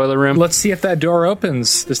to the spoiler room? Let's see if that door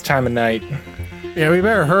opens this time of night. Yeah, we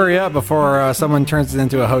better hurry up before someone turns it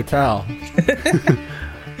into a hotel.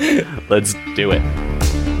 Let's do it.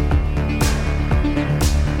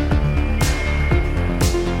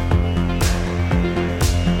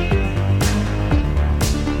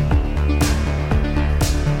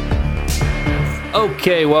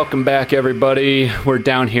 Okay, welcome back, everybody. We're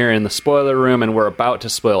down here in the spoiler room, and we're about to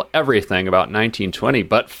spoil everything about 1920.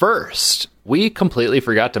 But first, we completely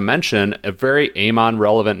forgot to mention a very Amon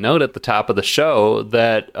relevant note at the top of the show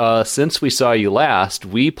that since we saw you last,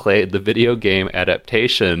 we played the video game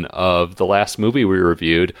adaptation of the last movie we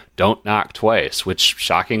reviewed, Don't Knock Twice, which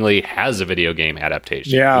shockingly has a video game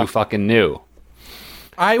adaptation. Yeah. Who fucking knew?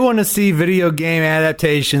 I want to see video game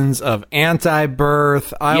adaptations of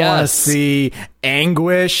Anti-Birth. I want to see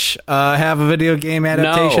Anguish have a video game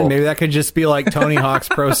adaptation. No. Maybe that could just be like Tony Hawk's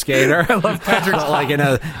Pro Skater. I love Patrick, like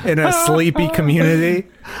in a sleepy community.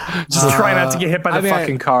 Just try not to get hit by the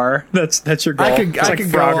fucking car. That's your goal. I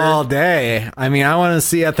could go all day. I mean, I want to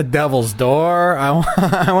see At the Devil's Door. I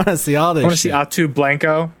want to see all this. I want to see Atu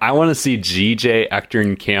Blanco. I want to see G.J.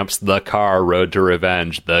 Ecternkamp's The Car: Road to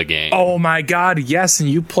Revenge, the game. Oh my God, yes! And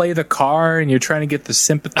you play the car, and you're trying to get the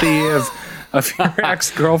sympathy of your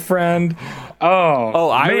ex-girlfriend.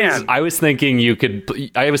 I was thinking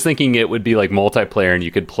it would be like multiplayer, and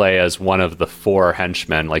you could play as one of the 4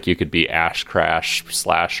 henchmen. Like you could be Ash, Crash,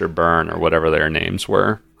 Slash, or Burn, or whatever their names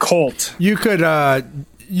were. Colt. You play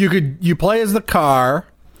as the car.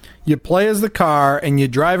 You play as the car, and you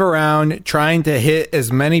drive around trying to hit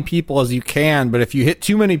as many people as you can. But if you hit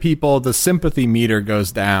too many people, the sympathy meter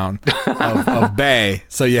goes down of Bay.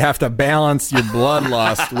 So you have to balance your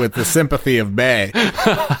bloodlust with the sympathy of Bay.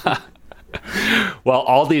 Well,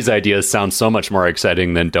 all these ideas sound so much more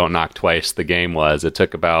exciting than Don't Knock Twice the game was. It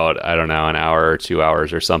took about, I don't know, an hour or 2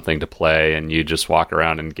 hours or something to play, and you just walk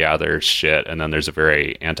around and gather shit, and then there's a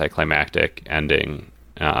very anticlimactic ending.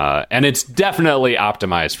 And it's definitely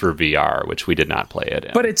optimized for VR, which we did not play it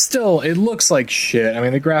in. But it looks like shit. I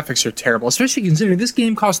mean, the graphics are terrible, especially considering this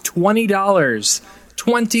game cost $20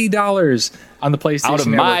 on the PlayStation out of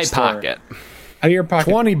Network my store. pocket. Out of your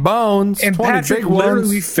pocket. 20 bones. And 20 Patrick big ones.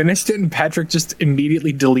 literally finished it, and Patrick just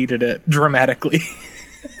immediately deleted it dramatically.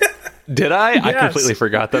 Did I? Yes. I completely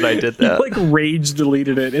forgot that I did that. He rage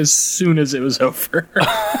deleted it as soon as it was over.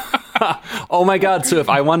 Oh my God. So if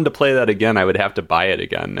I wanted to play that again, I would have to buy it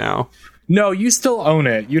again now. No, you still own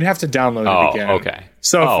it. You'd have to download it again. Oh, okay.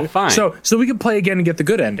 So fine. So we can play again and get the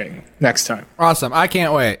good ending next time. Awesome. I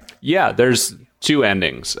can't wait. Yeah, there's 2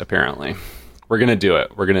 endings, apparently. We're going to do it.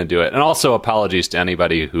 And also apologies to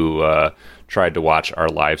anybody who tried to watch our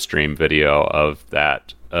live stream video of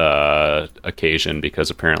that occasion, because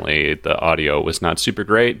apparently the audio was not super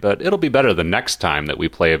great, but it'll be better the next time that we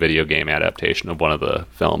play a video game adaptation of one of the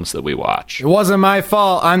films that we watch. It wasn't my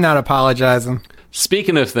fault. I'm not apologizing.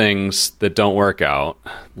 Speaking of things that don't work out,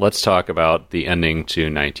 let's talk about the ending to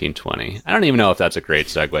 1920. I don't even know if that's a great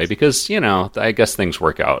segue, because, I guess things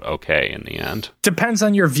work out okay in the end. Depends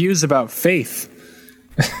on your views about faith.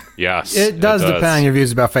 Yes, it does depend on your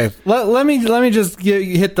views about faith. Let me just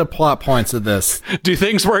hit the plot points of this. Do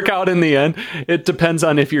things work out in the end? It depends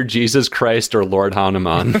on if you're Jesus Christ or Lord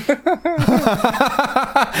Hanuman.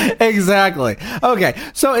 Exactly. Okay,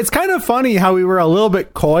 so it's kind of funny how we were a little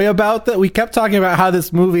bit coy about that. We kept talking about how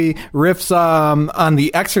this movie riffs on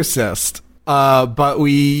The Exorcist, but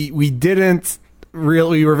we didn't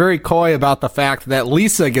really. We were very coy about the fact that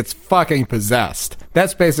Lisa gets fucking possessed.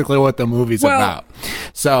 That's basically what the movie's about.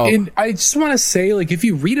 So, and I just want to say, if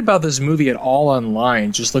you read about this movie at all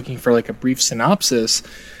online, just looking for a brief synopsis,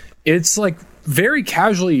 it's very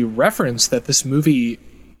casually referenced that this movie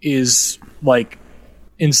is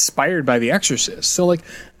inspired by The Exorcist. So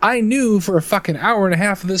I knew for a fucking hour and a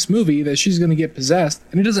half of this movie that she's going to get possessed,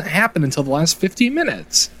 and it doesn't happen until the last 15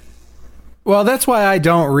 minutes. Well, that's why I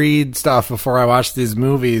don't read stuff before I watch these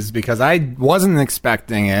movies, because I wasn't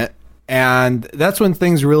expecting it. And that's when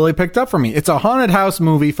things really picked up for me. It's a haunted house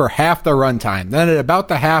movie for half the runtime. Then at about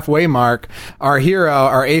the halfway mark, our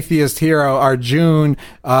atheist hero, Arjun,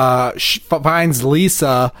 finds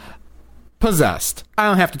Lisa possessed. I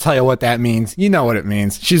don't have to tell you what that means. You know what it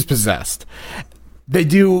means. She's possessed. They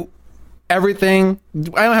do everything.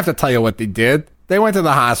 I don't have to tell you what they did. They went to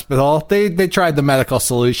the hospital. They tried the medical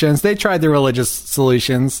solutions. They tried the religious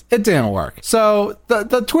solutions. It didn't work. So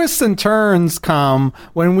the twists and turns come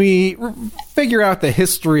when we figure out the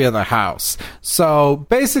history of the house. So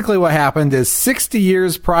basically what happened is 60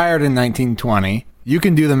 years prior to 1920, you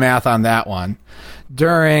can do the math on that one,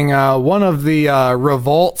 during one of the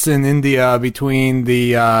revolts in India between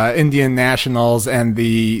the Indian nationals and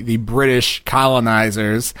the British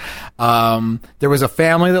colonizers, there was a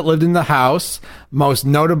family that lived in the house, most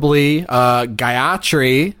notably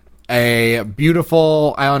Gayatri a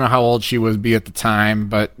beautiful, I don't know how old she would be at the time,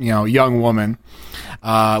 but, young woman.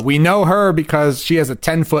 We know her because she has a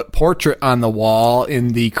 10-foot portrait on the wall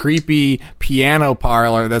in the creepy piano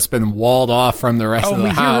parlor that's been walled off from the rest of the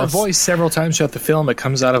house. We hear her voice several times throughout the film. It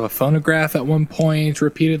comes out of a phonograph at one point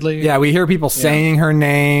repeatedly. Yeah, we hear people saying her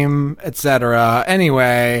name, etc.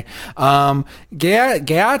 Anyway,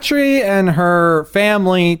 Gayatri and her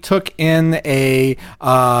family took in a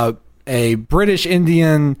British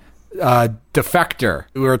Indian defector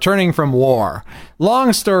who were returning from war.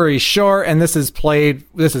 Long story short, and this is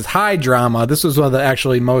high drama. This was one of the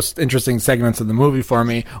actually most interesting segments of the movie for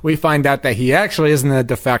me. We find out that he actually isn't a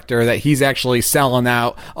defector, that he's actually selling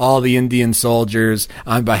out all the Indian soldiers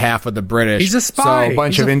on behalf of the British. He's a spy. So a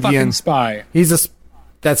bunch of Indian spy.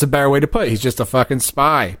 That's a better way to put it. He's just a fucking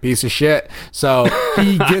spy, piece of shit. So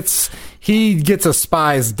he gets a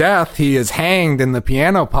spy's death. He is hanged in the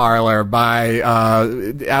piano parlor by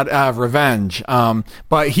out of revenge.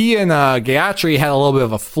 But he and Gayatri had a little bit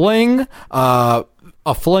of a fling. A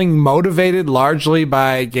fling motivated largely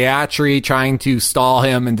by Gayatri trying to stall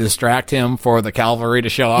him and distract him for the cavalry to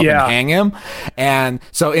show up and hang him. And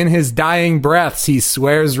so in his dying breaths, he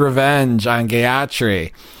swears revenge on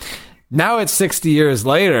Gayatri. Now it's 60 years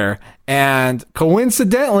later, and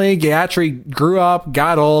coincidentally, Gayatri grew up,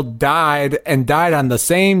 got old, died on the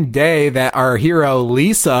same day that our hero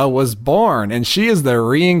Lisa was born, and she is the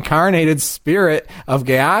reincarnated spirit of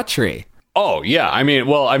Gayatri. Oh, yeah.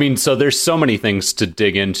 So there's so many things to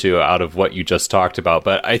dig into out of what you just talked about,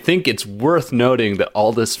 but I think it's worth noting that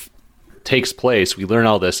all this takes place, we learn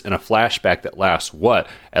all this in a flashback that lasts,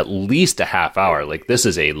 at least a half hour. Like, this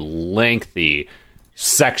is a lengthy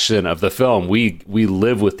section of the film. We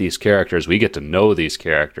live with these characters. We get to know these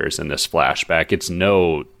characters in this flashback. It's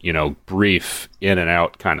no, brief in and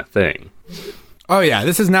out kind of thing. Oh yeah,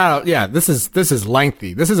 this is not. This is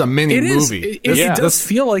lengthy. This is a mini movie. It does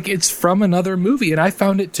feel like it's from another movie, and I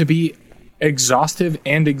found it to be exhaustive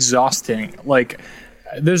and exhausting. Like,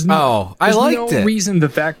 there's no reason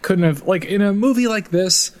that couldn't have, like, in a movie like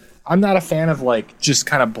this. I'm not a fan of, like, just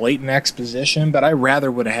kind of blatant exposition, but I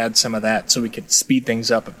rather would have had some of that so we could speed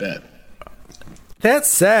things up a bit. That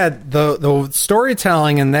said, the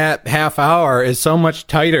storytelling in that half hour is so much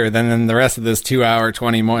tighter than in the rest of this 2 hour,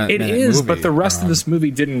 20 minute movie. It is, but the rest of this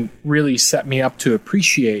movie didn't really set me up to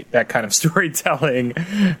appreciate that kind of storytelling.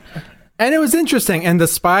 And it was interesting. And the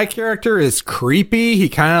spy character is creepy. He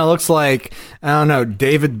kind of looks like, I don't know,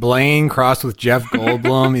 David Blaine crossed with Jeff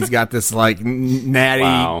Goldblum. He's got this, like,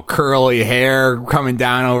 natty, curly hair coming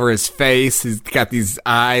down over his face. He's got these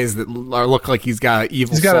eyes that look like he's got an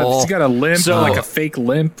evil soul. He's got a limp, like a fake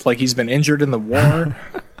limp, like he's been injured in the war.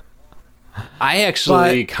 I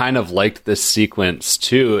actually kind of liked this sequence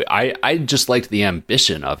too. I just liked the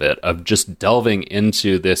ambition of it, of just delving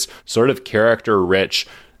into this sort of character-rich,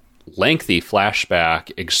 lengthy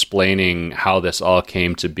flashback explaining how this all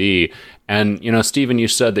came to be. And, Stephen, you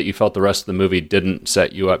said that you felt the rest of the movie didn't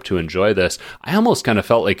set you up to enjoy this. I almost kind of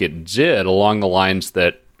felt like it did, along the lines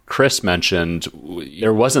that Chris mentioned.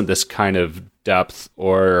 There wasn't this kind of depth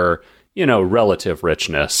or, relative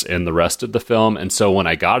richness in the rest of the film. And so when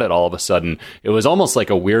I got it all of a sudden, it was almost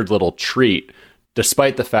like a weird little treat,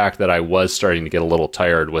 despite the fact that I was starting to get a little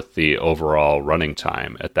tired with the overall running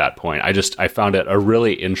time at that point. I found it a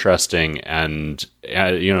really interesting and,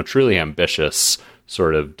 truly ambitious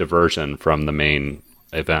sort of diversion from the main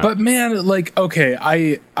event. But man, like, okay,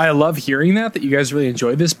 I love hearing that you guys really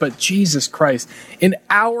enjoyed this, but Jesus Christ, an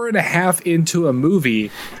hour and a half into a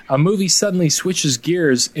movie suddenly switches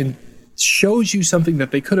gears and shows you something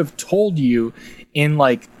that they could have told you in,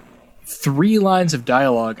 like, 3 lines of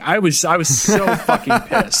dialogue. I was so fucking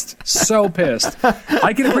pissed. So pissed.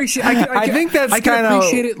 I can appreciate I think that's I can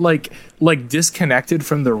appreciate it like disconnected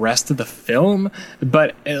from the rest of the film,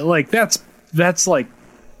 but like that's like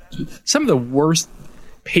some of the worst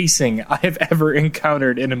pacing I have ever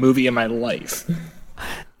encountered in a movie in my life.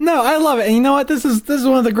 No, I love it. And you know what? This is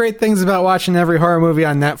one of the great things about watching every horror movie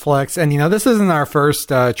on Netflix. And, this isn't our first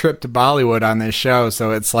trip to Bollywood on this show. So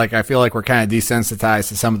it's like, I feel like we're kind of desensitized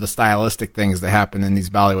to some of the stylistic things that happen in these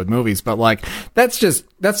Bollywood movies. But, like, that's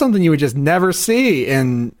something you would just never see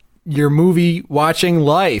in your movie watching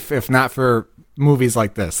life, if not for movies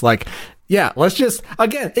like this. Like, yeah, let's just,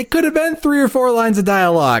 again, it could have been 3 or 4 lines of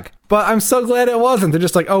dialogue, but I'm so glad it wasn't. They're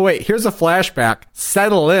just like, oh, wait, here's a flashback.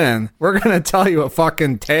 Settle in. We're going to tell you a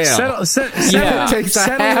fucking tale. It takes a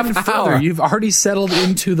half hour. You've already settled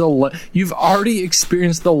into you've already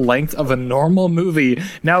experienced the length of a normal movie.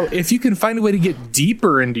 Now, if you can find a way to get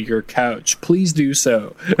deeper into your couch, please do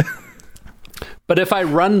so. But if I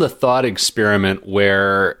run the thought experiment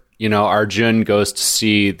where, Arjun goes to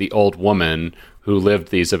see the old woman who lived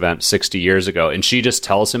these events 60 years ago, and she just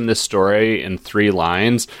tells him this story in 3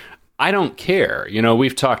 lines. I don't care.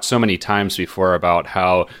 We've talked so many times before about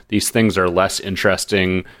how these things are less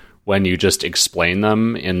interesting when you just explain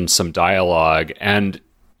them in some dialogue. And,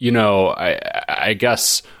 I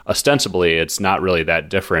guess ostensibly it's not really that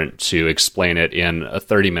different to explain it in a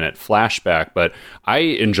 30-minute flashback, but I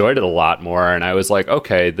enjoyed it a lot more. And I was like,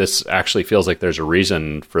 okay, this actually feels like there's a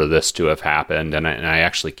reason for this to have happened. And I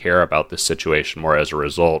actually care about this situation more as a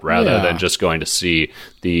result, rather than just going to see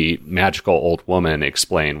the magical old woman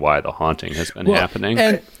explain why the haunting has been happening.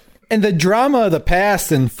 And the drama of the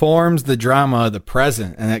past informs the drama of the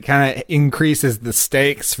present, and it kind of increases the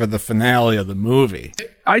stakes for the finale of the movie.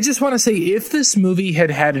 I just want to say, if this movie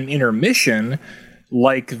had had an intermission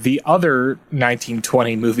like the other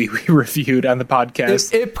 1920 movie we reviewed on the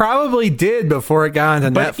podcast... It probably did before it got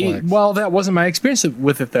into Netflix. That wasn't my experience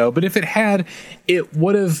with it, though. But if it had, it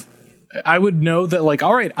would have... I would know that, like,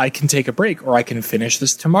 all right, I can take a break, or I can finish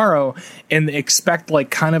this tomorrow and expect,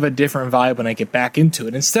 like, kind of a different vibe when I get back into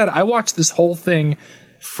it. Instead, I watched this whole thing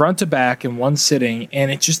front to back in one sitting,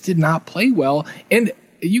 and it just did not play well. And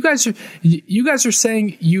you guys are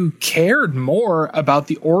saying you cared more about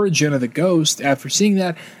the origin of the ghost after seeing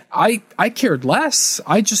that. I cared less.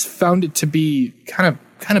 I just found it to be kind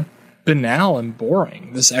of banal and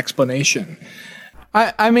boring, this explanation.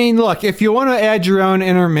 I mean, look, if you want to add your own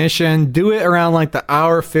intermission, do it around like the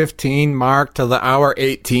hour 15 mark to the hour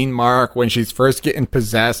 18 mark when she's first getting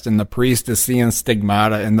possessed and the priest is seeing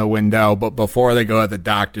stigmata in the window, but before they go to the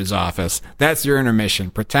doctor's office. That's your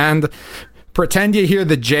intermission. Pretend you hear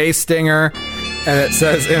the J stinger and it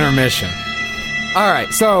says intermission. All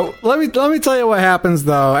right, so let me tell you what happens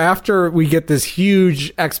though after we get this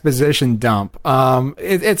huge exposition dump.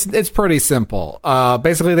 It's pretty simple.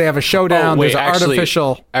 Basically, they have a showdown. There's an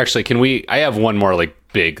artificial. Actually, can we? I have one more like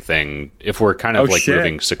big thing. If we're kind of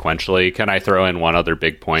moving sequentially, can I throw in one other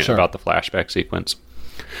big point about the flashback sequence?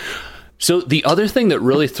 So the other thing that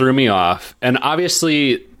really threw me off, and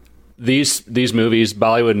obviously these movies,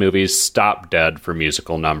 Bollywood movies, stop dead for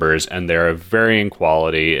musical numbers, and they're of varying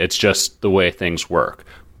quality. It's just the way things work.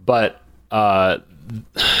 But the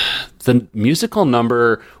musical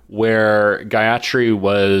number where Gayatri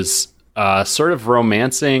was sort of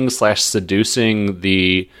romancing / seducing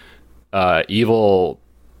the evil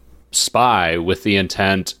spy with the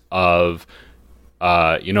intent of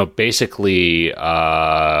basically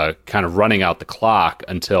kind of running out the clock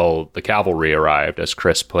until the cavalry arrived, as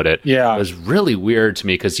Chris put it. Yeah. It was really weird to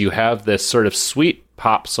me because you have this sort of sweet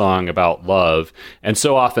pop song about love. And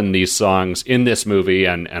so often these songs in this movie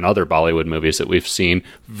and other Bollywood movies that we've seen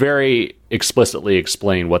very explicitly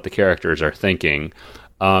explain what the characters are thinking.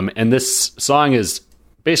 And this song is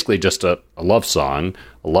basically just a love song,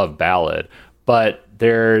 a love ballad. But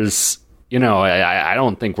there's... I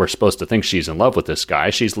don't think we're supposed to think she's in love with this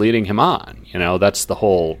guy. She's leading him on. That's the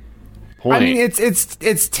whole point. I mean,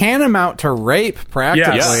 it's tantamount to rape,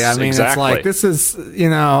 practically. Yes, I mean, exactly. It's like, this is,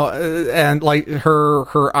 and like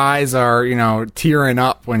her eyes are, tearing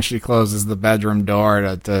up when she closes the bedroom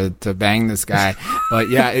door to bang this guy. But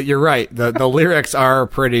yeah, you're right. The lyrics are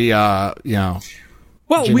pretty, Well,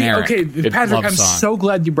 generic. Patrick, I'm so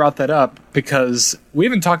glad you brought that up because we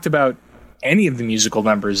haven't talked about any of the musical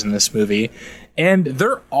numbers in this movie, and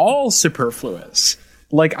they're all superfluous.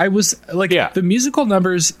 The musical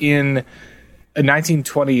numbers in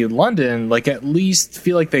 1920 London, like, at least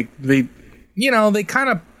feel like they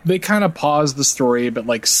kind of pause the story, but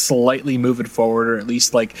like slightly move it forward, or at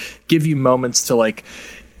least like give you moments to like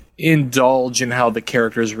indulge in how the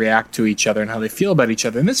characters react to each other and how they feel about each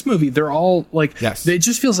other. In this movie, they're all like, it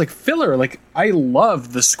just feels like filler. Like, I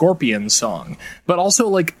love the Scorpion song, but also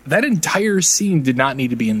like that entire scene did not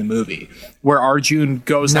need to be in the movie, where Arjun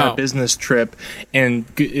goes on a business trip and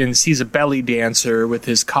sees a belly dancer with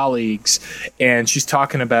his colleagues, and she's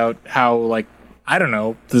talking about how, like, I don't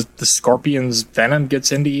know, the scorpion's venom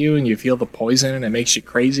gets into you and you feel the poison and it makes you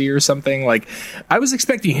crazy or something. Like, I was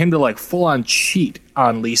expecting him to like full on cheat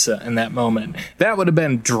on Lisa in that moment. That would have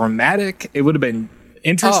been dramatic. It would have been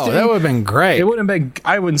interesting. Oh, that would have been great. It would have been,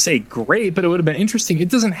 I wouldn't say great, but it would have been interesting. It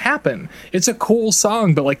doesn't happen. It's a cool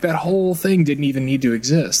song, but like that whole thing didn't even need to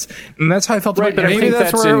exist. And that's how I felt about it. Maybe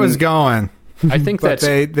that's where it was going. I think but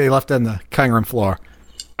they left it on the cutting room floor.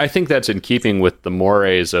 I think that's in keeping with the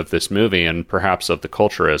mores of this movie and perhaps of the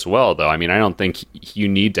culture as well, though. I mean, I don't think you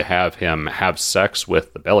need to have him have sex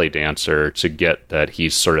with the belly dancer to get that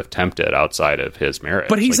he's sort of tempted outside of his marriage.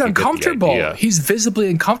 But he's uncomfortable. He's visibly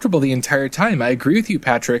uncomfortable the entire time. I agree with you,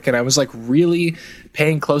 Patrick, and I was like really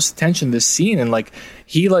paying close attention to this scene, and like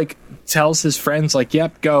he like tells his friends like,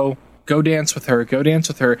 "Yep, go dance with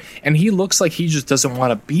her, and he looks like he just doesn't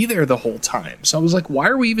want to be there the whole time." So I was like, why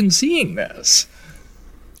are we even seeing this?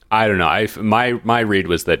 I don't know. My read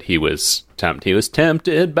was that he was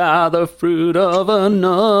tempted by the fruit of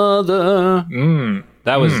another.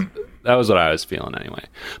 That was what I was feeling anyway.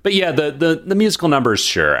 But yeah, the musical numbers,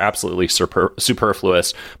 sure, absolutely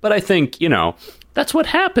superfluous. But I think, that's what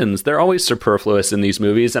happens. They're always superfluous in these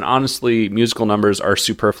movies, and honestly, musical numbers are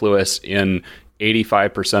superfluous in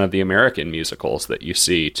 85% of the American musicals that you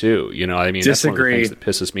see too. I mean, that's one of the things that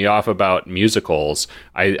pisses me off about musicals.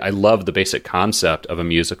 I love the basic concept of a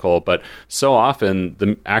musical, but so often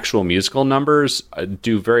the actual musical numbers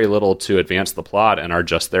do very little to advance the plot and are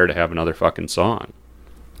just there to have another fucking song.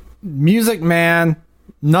 Music Man,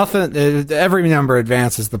 nothing. Every number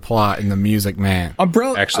advances the plot in the Music Man.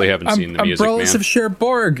 Actually, haven't seen the Music Man. Umbrellas of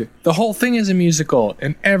Cherbourg. The whole thing is a musical,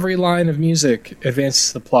 and every line of music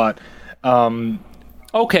advances the plot.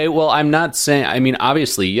 Okay, well, I'm not saying... I mean,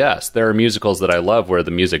 obviously, yes, there are musicals that I love where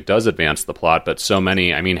the music does advance the plot, but so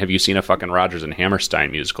many... I mean, have you seen a fucking Rodgers and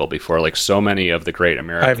Hammerstein musical before? Like, so many of the great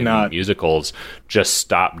American musicals just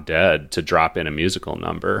stop dead to drop in a musical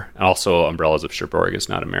number. Also, Umbrellas of Cherbourg is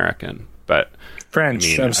not American, but...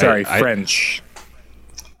 French. French.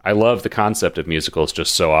 I love the concept of musicals,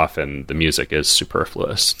 just so often the music is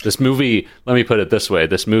superfluous. This movie, let me put it this way,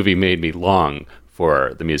 this movie made me long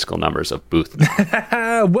for the musical numbers of Booth.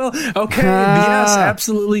 Well, okay, yes,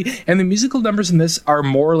 absolutely. And the musical numbers in this are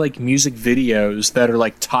more like music videos that are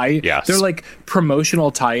like they're like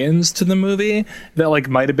promotional tie-ins to the movie that like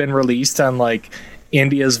might have been released on like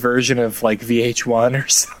India's version of like VH1 or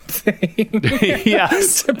something.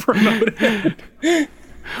 Yes. To promote it.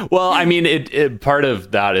 Well, I mean, it part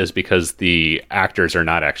of that is because the actors are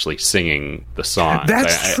not actually singing the song.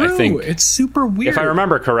 That's true. I think it's super weird. If I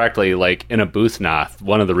remember correctly, like in a Boothnath,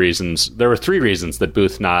 one of the reasons, there were 3 reasons that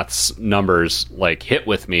Boothnath's numbers like hit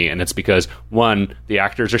with me, and it's because 1, the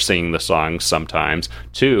actors are singing the songs sometimes,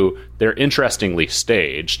 2, they're interestingly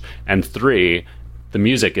staged, and 3, the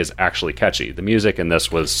music is actually catchy. The music in this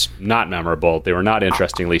was not memorable. They were not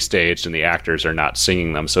interestingly staged, and the actors are not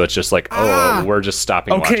singing them. So it's just like, we're just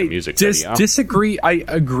stopping watching music video. Disagree. I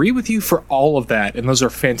agree with you for all of that, and those are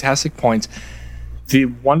fantastic points. The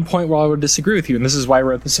one point where I would disagree with you, and this is why I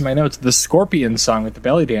wrote this in my notes, the Scorpion song with the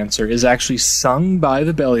belly dancer is actually sung by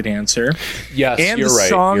the belly dancer. Yes, and you're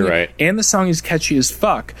right. And the song is catchy as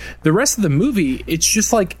fuck. The rest of the movie, it's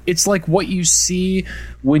just like, it's like what you see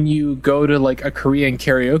when you go to like a Korean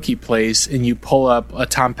karaoke place and you pull up a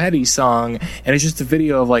Tom Petty song, and it's just a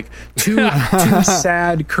video of like two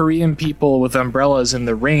sad Korean people with umbrellas in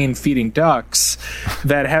the rain feeding ducks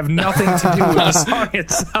that have nothing to do with the song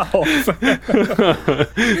itself.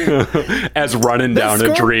 As Running Down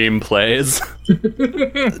a Dream plays.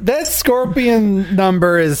 That Scorpion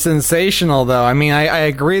number is sensational, though. I mean, I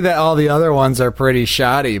agree that all the other ones are pretty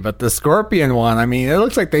shoddy, but the Scorpion one, I mean, it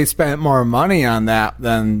looks like they spent more money on that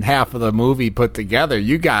than half of the movie put together.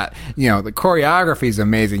 You got, the choreography is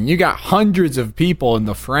amazing. You got hundreds of people in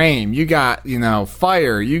the frame. You got,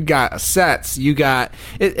 fire. You got sets. You got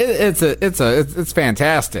it's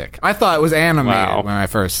fantastic. I thought it was animated when I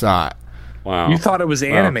first saw it. Wow. You thought it was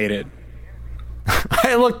animated.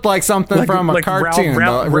 It looked like something from a cartoon.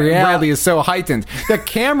 The reality is so heightened. The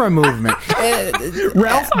camera movement.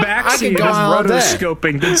 Ralph Bakshi was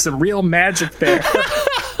rotoscoping, did some real magic there.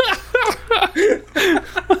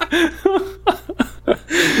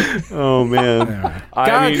 Oh, man.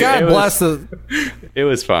 God bless it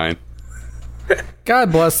was fine.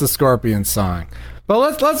 God bless the Scorpion song.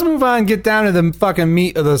 But let's move on and get down to the fucking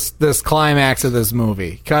meat of this climax of this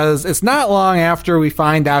movie, because it's not long after we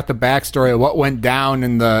find out the backstory of what went down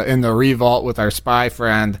in the revolt with our spy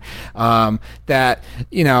friend, that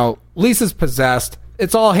Lisa's possessed.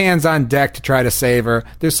 It's all hands on deck to try to save her.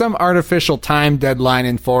 There's some artificial time deadline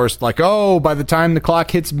enforced, like, by the time the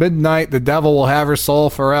clock hits midnight, the devil will have her soul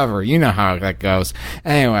forever. You know how that goes.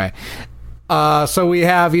 Anyway. So we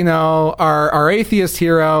have, our atheist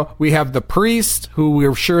hero. We have the priest, who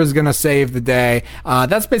we're sure is going to save the day.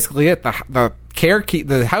 That's basically it.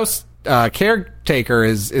 The house caretaker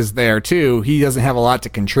is there too. He doesn't have a lot to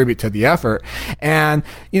contribute to the effort, and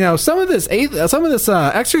some of this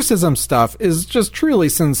exorcism stuff is just truly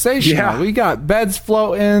sensational. Yeah. We got beds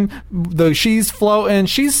floating, she's floating,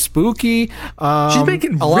 she's spooky. She's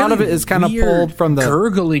making a lot of it is kind of pulled from the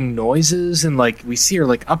gurgling noises, and like we see her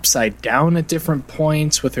like upside down at different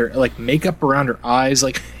points with her like makeup around her eyes.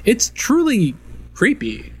 Like it's truly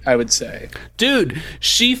creepy, I would say. Dude,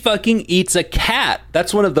 she fucking eats a cat.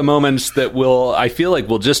 That's one of the moments that I feel like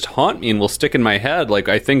will just haunt me and will stick in my head. Like,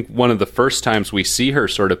 I think one of the first times we see her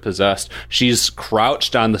sort of possessed, she's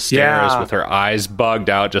crouched on the stairs with her eyes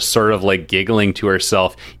bugged out, just sort of like giggling to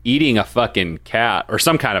herself, eating a fucking cat or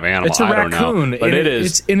some kind of animal. It's a raccoon. I don't know. But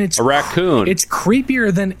it's a raccoon. It's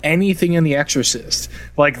creepier than anything in The Exorcist.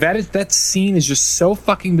 Like, that scene is just so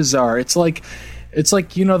fucking bizarre. It's like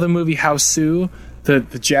the movie Hausu,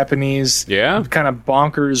 the Japanese kind of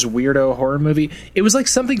bonkers weirdo horror movie. It was like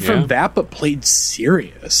something from that, but played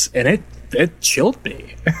serious, and it chilled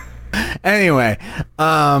me. Anyway,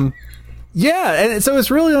 and so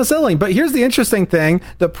it's really unsettling. But here's the interesting thing: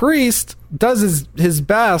 the priest does his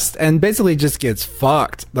best and basically just gets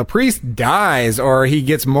fucked. The priest dies, or he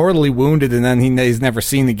gets mortally wounded, and then he's never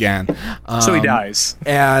seen again. So he dies,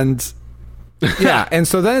 and. Yeah, and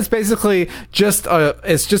so then it's basically just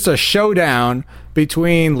a showdown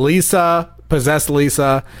between possessed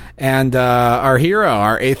Lisa, and our hero,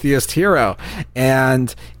 our atheist hero,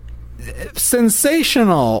 and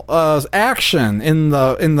sensational action in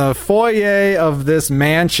the foyer of this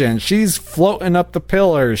mansion. She's floating up the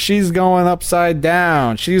pillars. She's going upside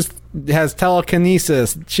down. Has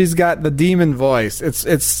telekinesis. She's got the demon voice.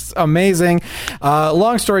 It's amazing.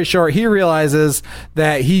 Long story short, he realizes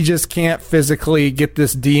that he just can't physically get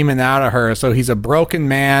this demon out of her, so he's a broken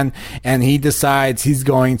man, and he decides he's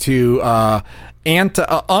going to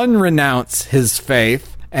unrenounce his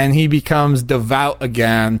faith, and he becomes devout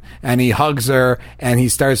again, and he hugs her, and he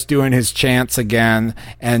starts doing his chants again,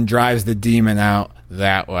 and drives the demon out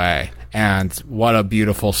that way. And what a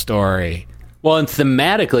beautiful story. Well, and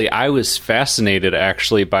thematically, I was fascinated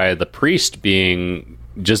actually by the priest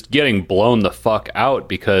just getting blown the fuck out,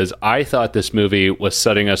 because I thought this movie was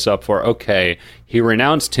setting us up for, okay, he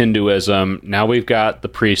renounced Hinduism, now we've got the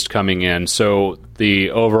priest coming in, so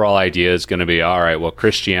the overall idea is going to be, all right, well,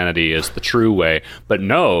 Christianity is the true way. But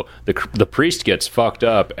no, the priest gets fucked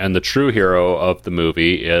up, and the true hero of the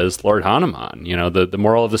movie is Lord Hanuman. The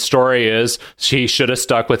moral of the story is she should have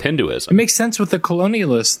stuck with Hinduism. It makes sense with the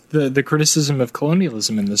the criticism of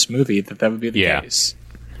colonialism in this movie, that would be the case.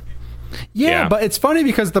 Yeah, but it's funny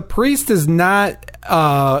because the priest is not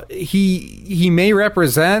he may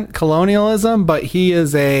represent colonialism, but he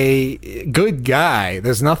is a good guy.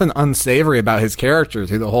 There's nothing unsavory about his character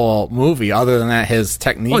through the whole movie, other than that his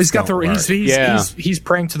technique. Well, he's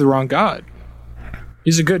praying to the wrong god.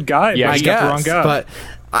 He's a good guy, but he's got the wrong god. But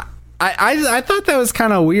I thought that was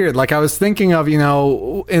kind of weird. Like, I was thinking of,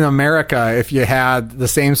 in America, if you had the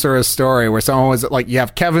same sort of story where someone was like, you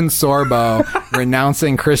have Kevin Sorbo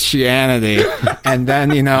renouncing Christianity, and then,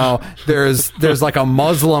 there's like a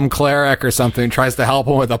Muslim cleric or something who tries to help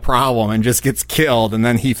him with a problem and just gets killed, and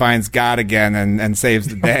then he finds God again and saves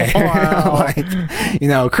the day. Wow.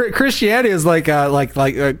 Christianity is like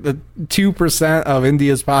 2% of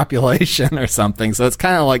India's population or something, so it's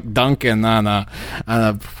kind of like dunking on a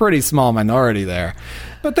pretty small minority there,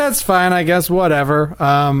 but that's fine, I guess. Whatever.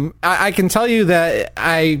 I can tell you that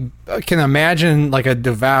I can imagine like a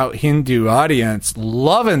devout Hindu audience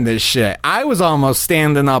loving this shit. I was almost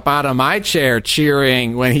standing up out of my chair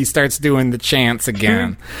cheering when he starts doing the chants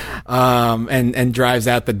again, and drives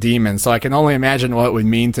out the demon. So I can only imagine what it would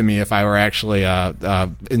mean to me if I were actually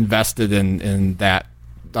invested in that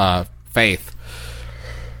faith.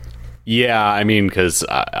 Yeah, I mean, because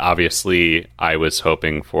obviously I was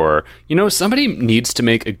hoping for, somebody needs to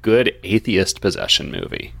make a good atheist possession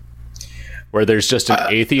movie where there's just an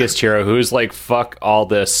atheist hero who's like, fuck all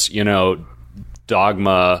this,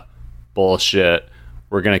 dogma bullshit.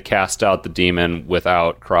 We're going to cast out the demon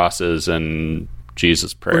without crosses and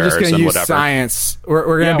Jesus prayers. We're just going to use whatever. Science.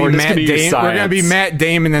 We're going to be Matt Damon. We're going to be Matt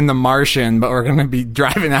Damon in The Martian, but we're going to be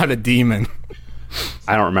driving out a demon.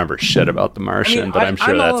 I don't remember shit about The Martian, but I'm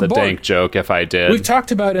sure that's a dank joke if I did. We've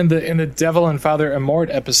talked about in the Devil and Father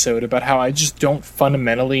Amort episode about how I just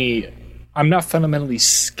I'm not fundamentally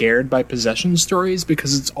scared by possession stories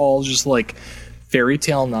because it's all just like fairy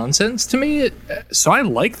tale nonsense to me. So I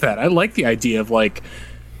like that. I like the idea of like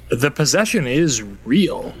the possession is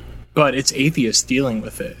real, but it's atheists dealing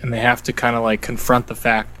with it, and they have to kind of like confront the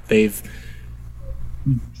fact that they've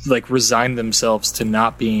like resigned themselves to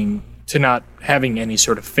not having any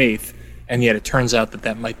sort of faith and yet it turns out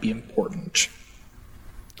that might be important.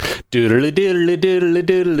 Doodly doodly doodly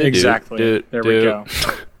doodly. Exactly. There we go.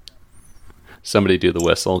 Somebody do the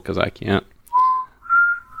whistle, because I can't.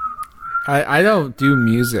 I don't do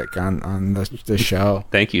music on the show.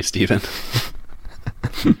 Thank you, Stephen.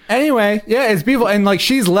 Anyway, yeah, it's beautiful, and like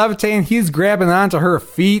she's levitating, he's grabbing onto her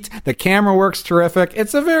feet. The camera works terrific.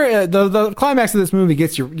 It's a very the climax of this movie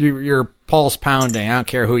gets your pulse pounding. I don't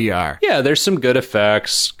care who you are. Yeah, there's some good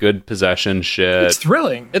effects, good possession shit. It's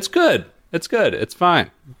thrilling. It's good. It's good. It's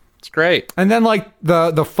fine. It's great. And then like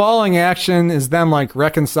the falling action is them like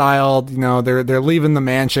reconciled, you know, they're leaving the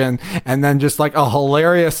mansion, and then just like a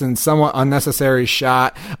hilarious and somewhat unnecessary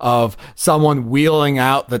shot of someone wheeling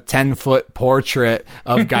out the 10-foot portrait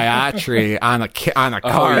of Gayatri on a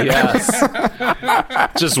cart. Oh,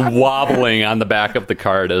 yes. Just wobbling on the back of the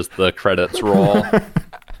cart as the credits roll.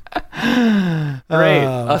 Great.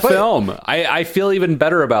 A film. I feel even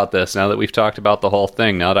better about this now that we've talked about the whole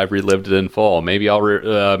thing, now that I've relived it in full. Maybe I'll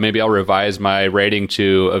revise my rating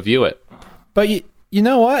to view it. But you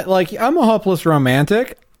know what? Like, I'm a hopeless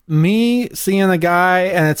romantic. Me seeing a guy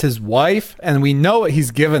and it's his wife, and we know what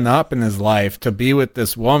he's given up in his life to be with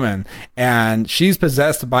this woman, and she's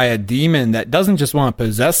possessed by a demon that doesn't just want to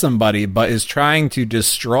possess somebody, but is trying to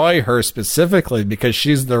destroy her specifically because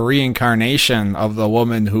she's the reincarnation of the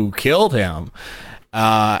woman who killed him.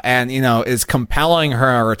 And, you know, is compelling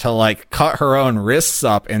her to like cut her own wrists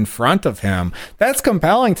up in front of him. That's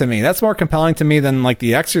compelling to me. That's more compelling to me than like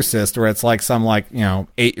The Exorcist, where it's like some like, you know,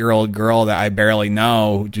 8-year-old girl that I barely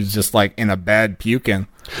know who's just like in a bed puking.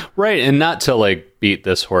 Right. And not to like beat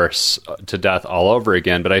this horse to death all over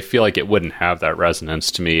again, but I feel like it wouldn't have that resonance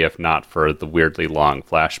to me if not for the weirdly long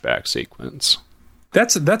flashback sequence.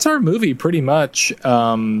 That's our movie pretty much.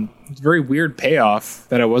 Very weird payoff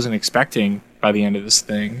that I wasn't expecting by the end of this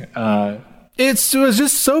thing. It was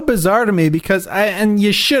just so bizarre to me because and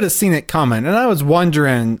you should have seen it coming. And I was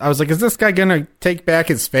wondering, I was like, is this guy going to take back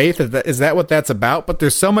his faith? Is that what that's about? But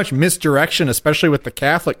there's so much misdirection, especially with the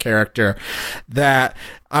Catholic character, that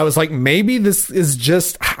I was like, maybe this is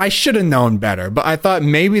just, I should have known better. But I thought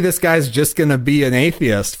maybe this guy's just going to be an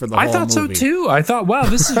atheist for the whole movie. I thought so too. I thought, wow,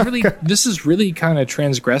 this is really kind of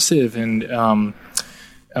transgressive and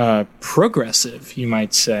progressive, you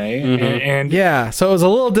might say. Mm-hmm. And yeah, so it was a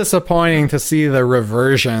little disappointing to see the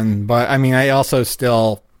reversion, but I mean, I also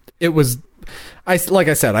still, like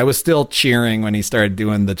I said, I was still cheering when he started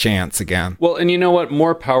doing the chants again. Well, and you know what?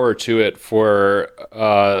 More power to it for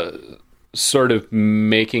sort of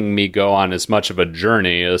making me go on as much of a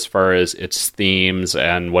journey as far as its themes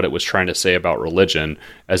and what it was trying to say about religion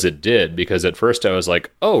as it did, because at first I was like,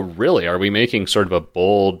 oh, really? Are we making sort of a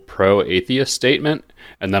bold pro-atheist statement?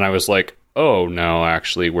 And then I was like, oh, no,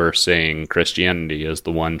 actually, we're saying Christianity is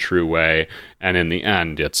the one true way. And in the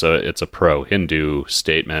end, it's a pro-Hindu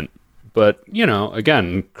statement. But, you know,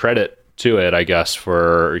 again, credit to it, I guess,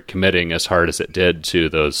 for committing as hard as it did to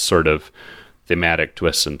those sort of thematic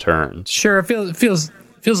twists and turns. Sure, it feels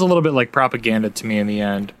a little bit like propaganda to me in the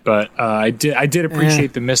end. But I did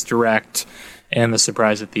appreciate the misdirect and the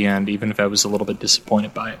surprise at the end, even if I was a little bit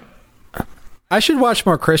disappointed by it. I should watch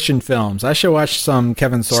more Christian films. I should watch some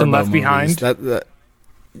Kevin Sorbo some Left movies. Behind.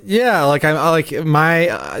 Yeah, like I like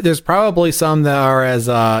my. There's probably some that are as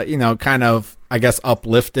you know, kind of, I guess,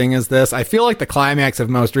 uplifting as this. I feel like the climax of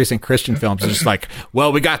most recent Christian films is just like,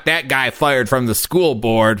 well, we got that guy fired from the school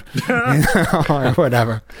board, you know, or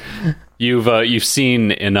whatever. You've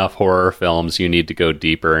seen enough horror films. You need to go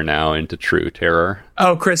deeper now into true terror.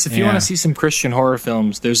 Oh, Chris, if you want to see some Christian horror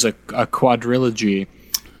films, there's a quadrilogy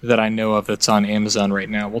that I know of that's on Amazon right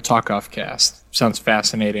now. We'll talk off cast. Sounds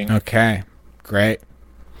fascinating. Okay, great.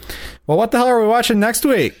 Well, what the hell are we watching next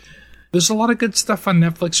week? There's a lot of good stuff on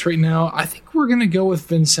Netflix right now. I think we're going to go with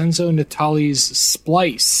Vincenzo Natali's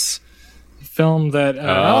Splice, a film that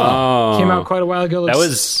came out quite a while ago.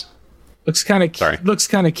 Looks kind of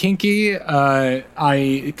kinky. I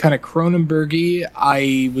kind of Cronenbergy.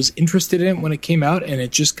 I was interested in it when it came out, and it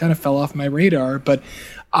just kind of fell off my radar. But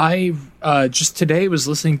I just today was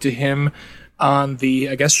listening to him on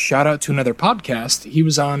I guess, shout out to another podcast. He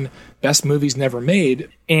was on Best Movies Never Made,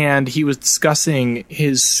 and he was discussing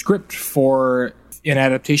his script for an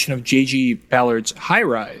adaptation of J.G. Ballard's High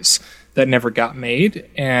Rise that never got made,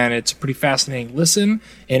 and it's a pretty fascinating listen,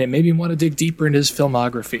 and it made me want to dig deeper into his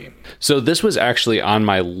filmography. So this was actually on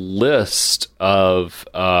my list of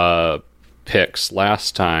picks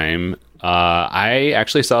last time. I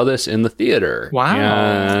actually saw this in the theater. Wow.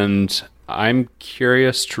 And I'm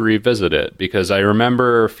curious to revisit it because I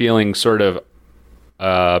remember feeling sort of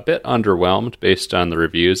a bit underwhelmed based on the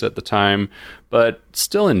reviews at the time, but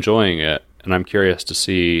still enjoying it. And I'm curious to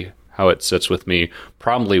see how it sits with me.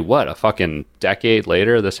 Probably, a fucking decade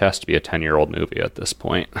later? This has to be a 10-year-old movie at this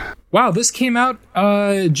point. Wow, this came out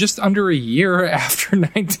just under a year after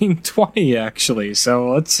 1920, actually. So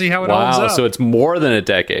let's see how it holds up. Wow, so it's more than a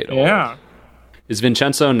decade old. Yeah. Is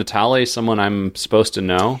Vincenzo Natali someone I'm supposed to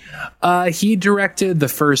know? He directed the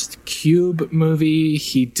first Cube movie.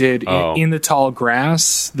 He did In the Tall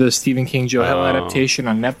Grass, the Stephen King Joe Hill adaptation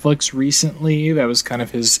on Netflix recently. That was kind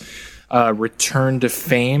of his return to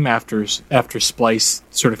fame after Splice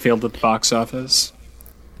sort of failed at the box office.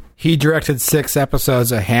 He directed 6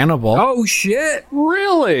 episodes of Hannibal. Oh, shit.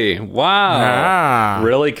 Really? Wow.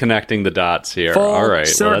 Really connecting the dots here. Full all right.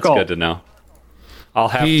 circle. Well, that's good to know. I'll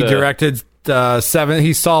have He directed 7.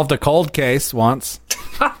 He solved a cold case once.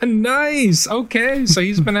 Nice. Okay, so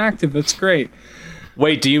he's been active. That's great.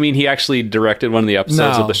 Wait, do you mean he actually directed one of the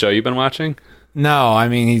episodes of the show you've been watching? No, I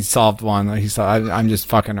mean he solved one. I'm just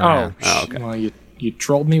fucking around. Oh, okay. Well, you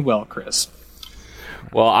trolled me well, Chris.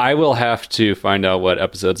 Well, I will have to find out what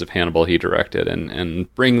episodes of Hannibal he directed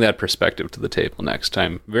and bring that perspective to the table next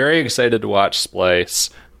time. Very excited to watch Splice.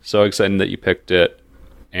 So excited that you picked it.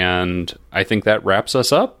 And I think that wraps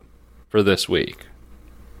us up for this week.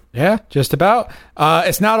 Yeah, just about.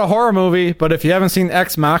 It's not a horror movie, but if you haven't seen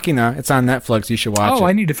Ex Machina, it's on Netflix. You should watch it. Oh,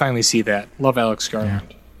 I need to finally see that. Love Alex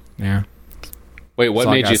Garland. Yeah. Wait, what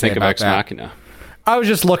made you think of Ex Machina? I was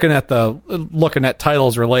just looking at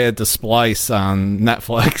titles related to Splice on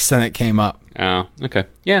Netflix, and it came up. Oh, okay.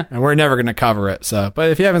 Yeah. And we're never going to cover it,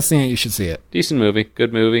 but if you haven't seen it, you should see it. Decent movie.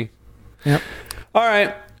 Good movie. Yep. All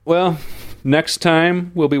right. Well, next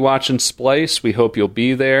time we'll be watching Splice. We hope you'll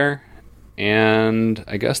be there. And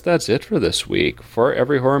I guess that's it for this week. For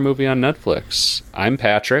every horror movie on Netflix, I'm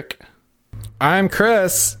Patrick. I'm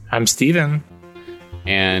Chris. I'm Steven.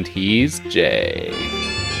 And he's Jay.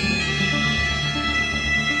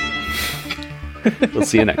 We'll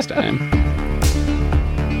see you next time.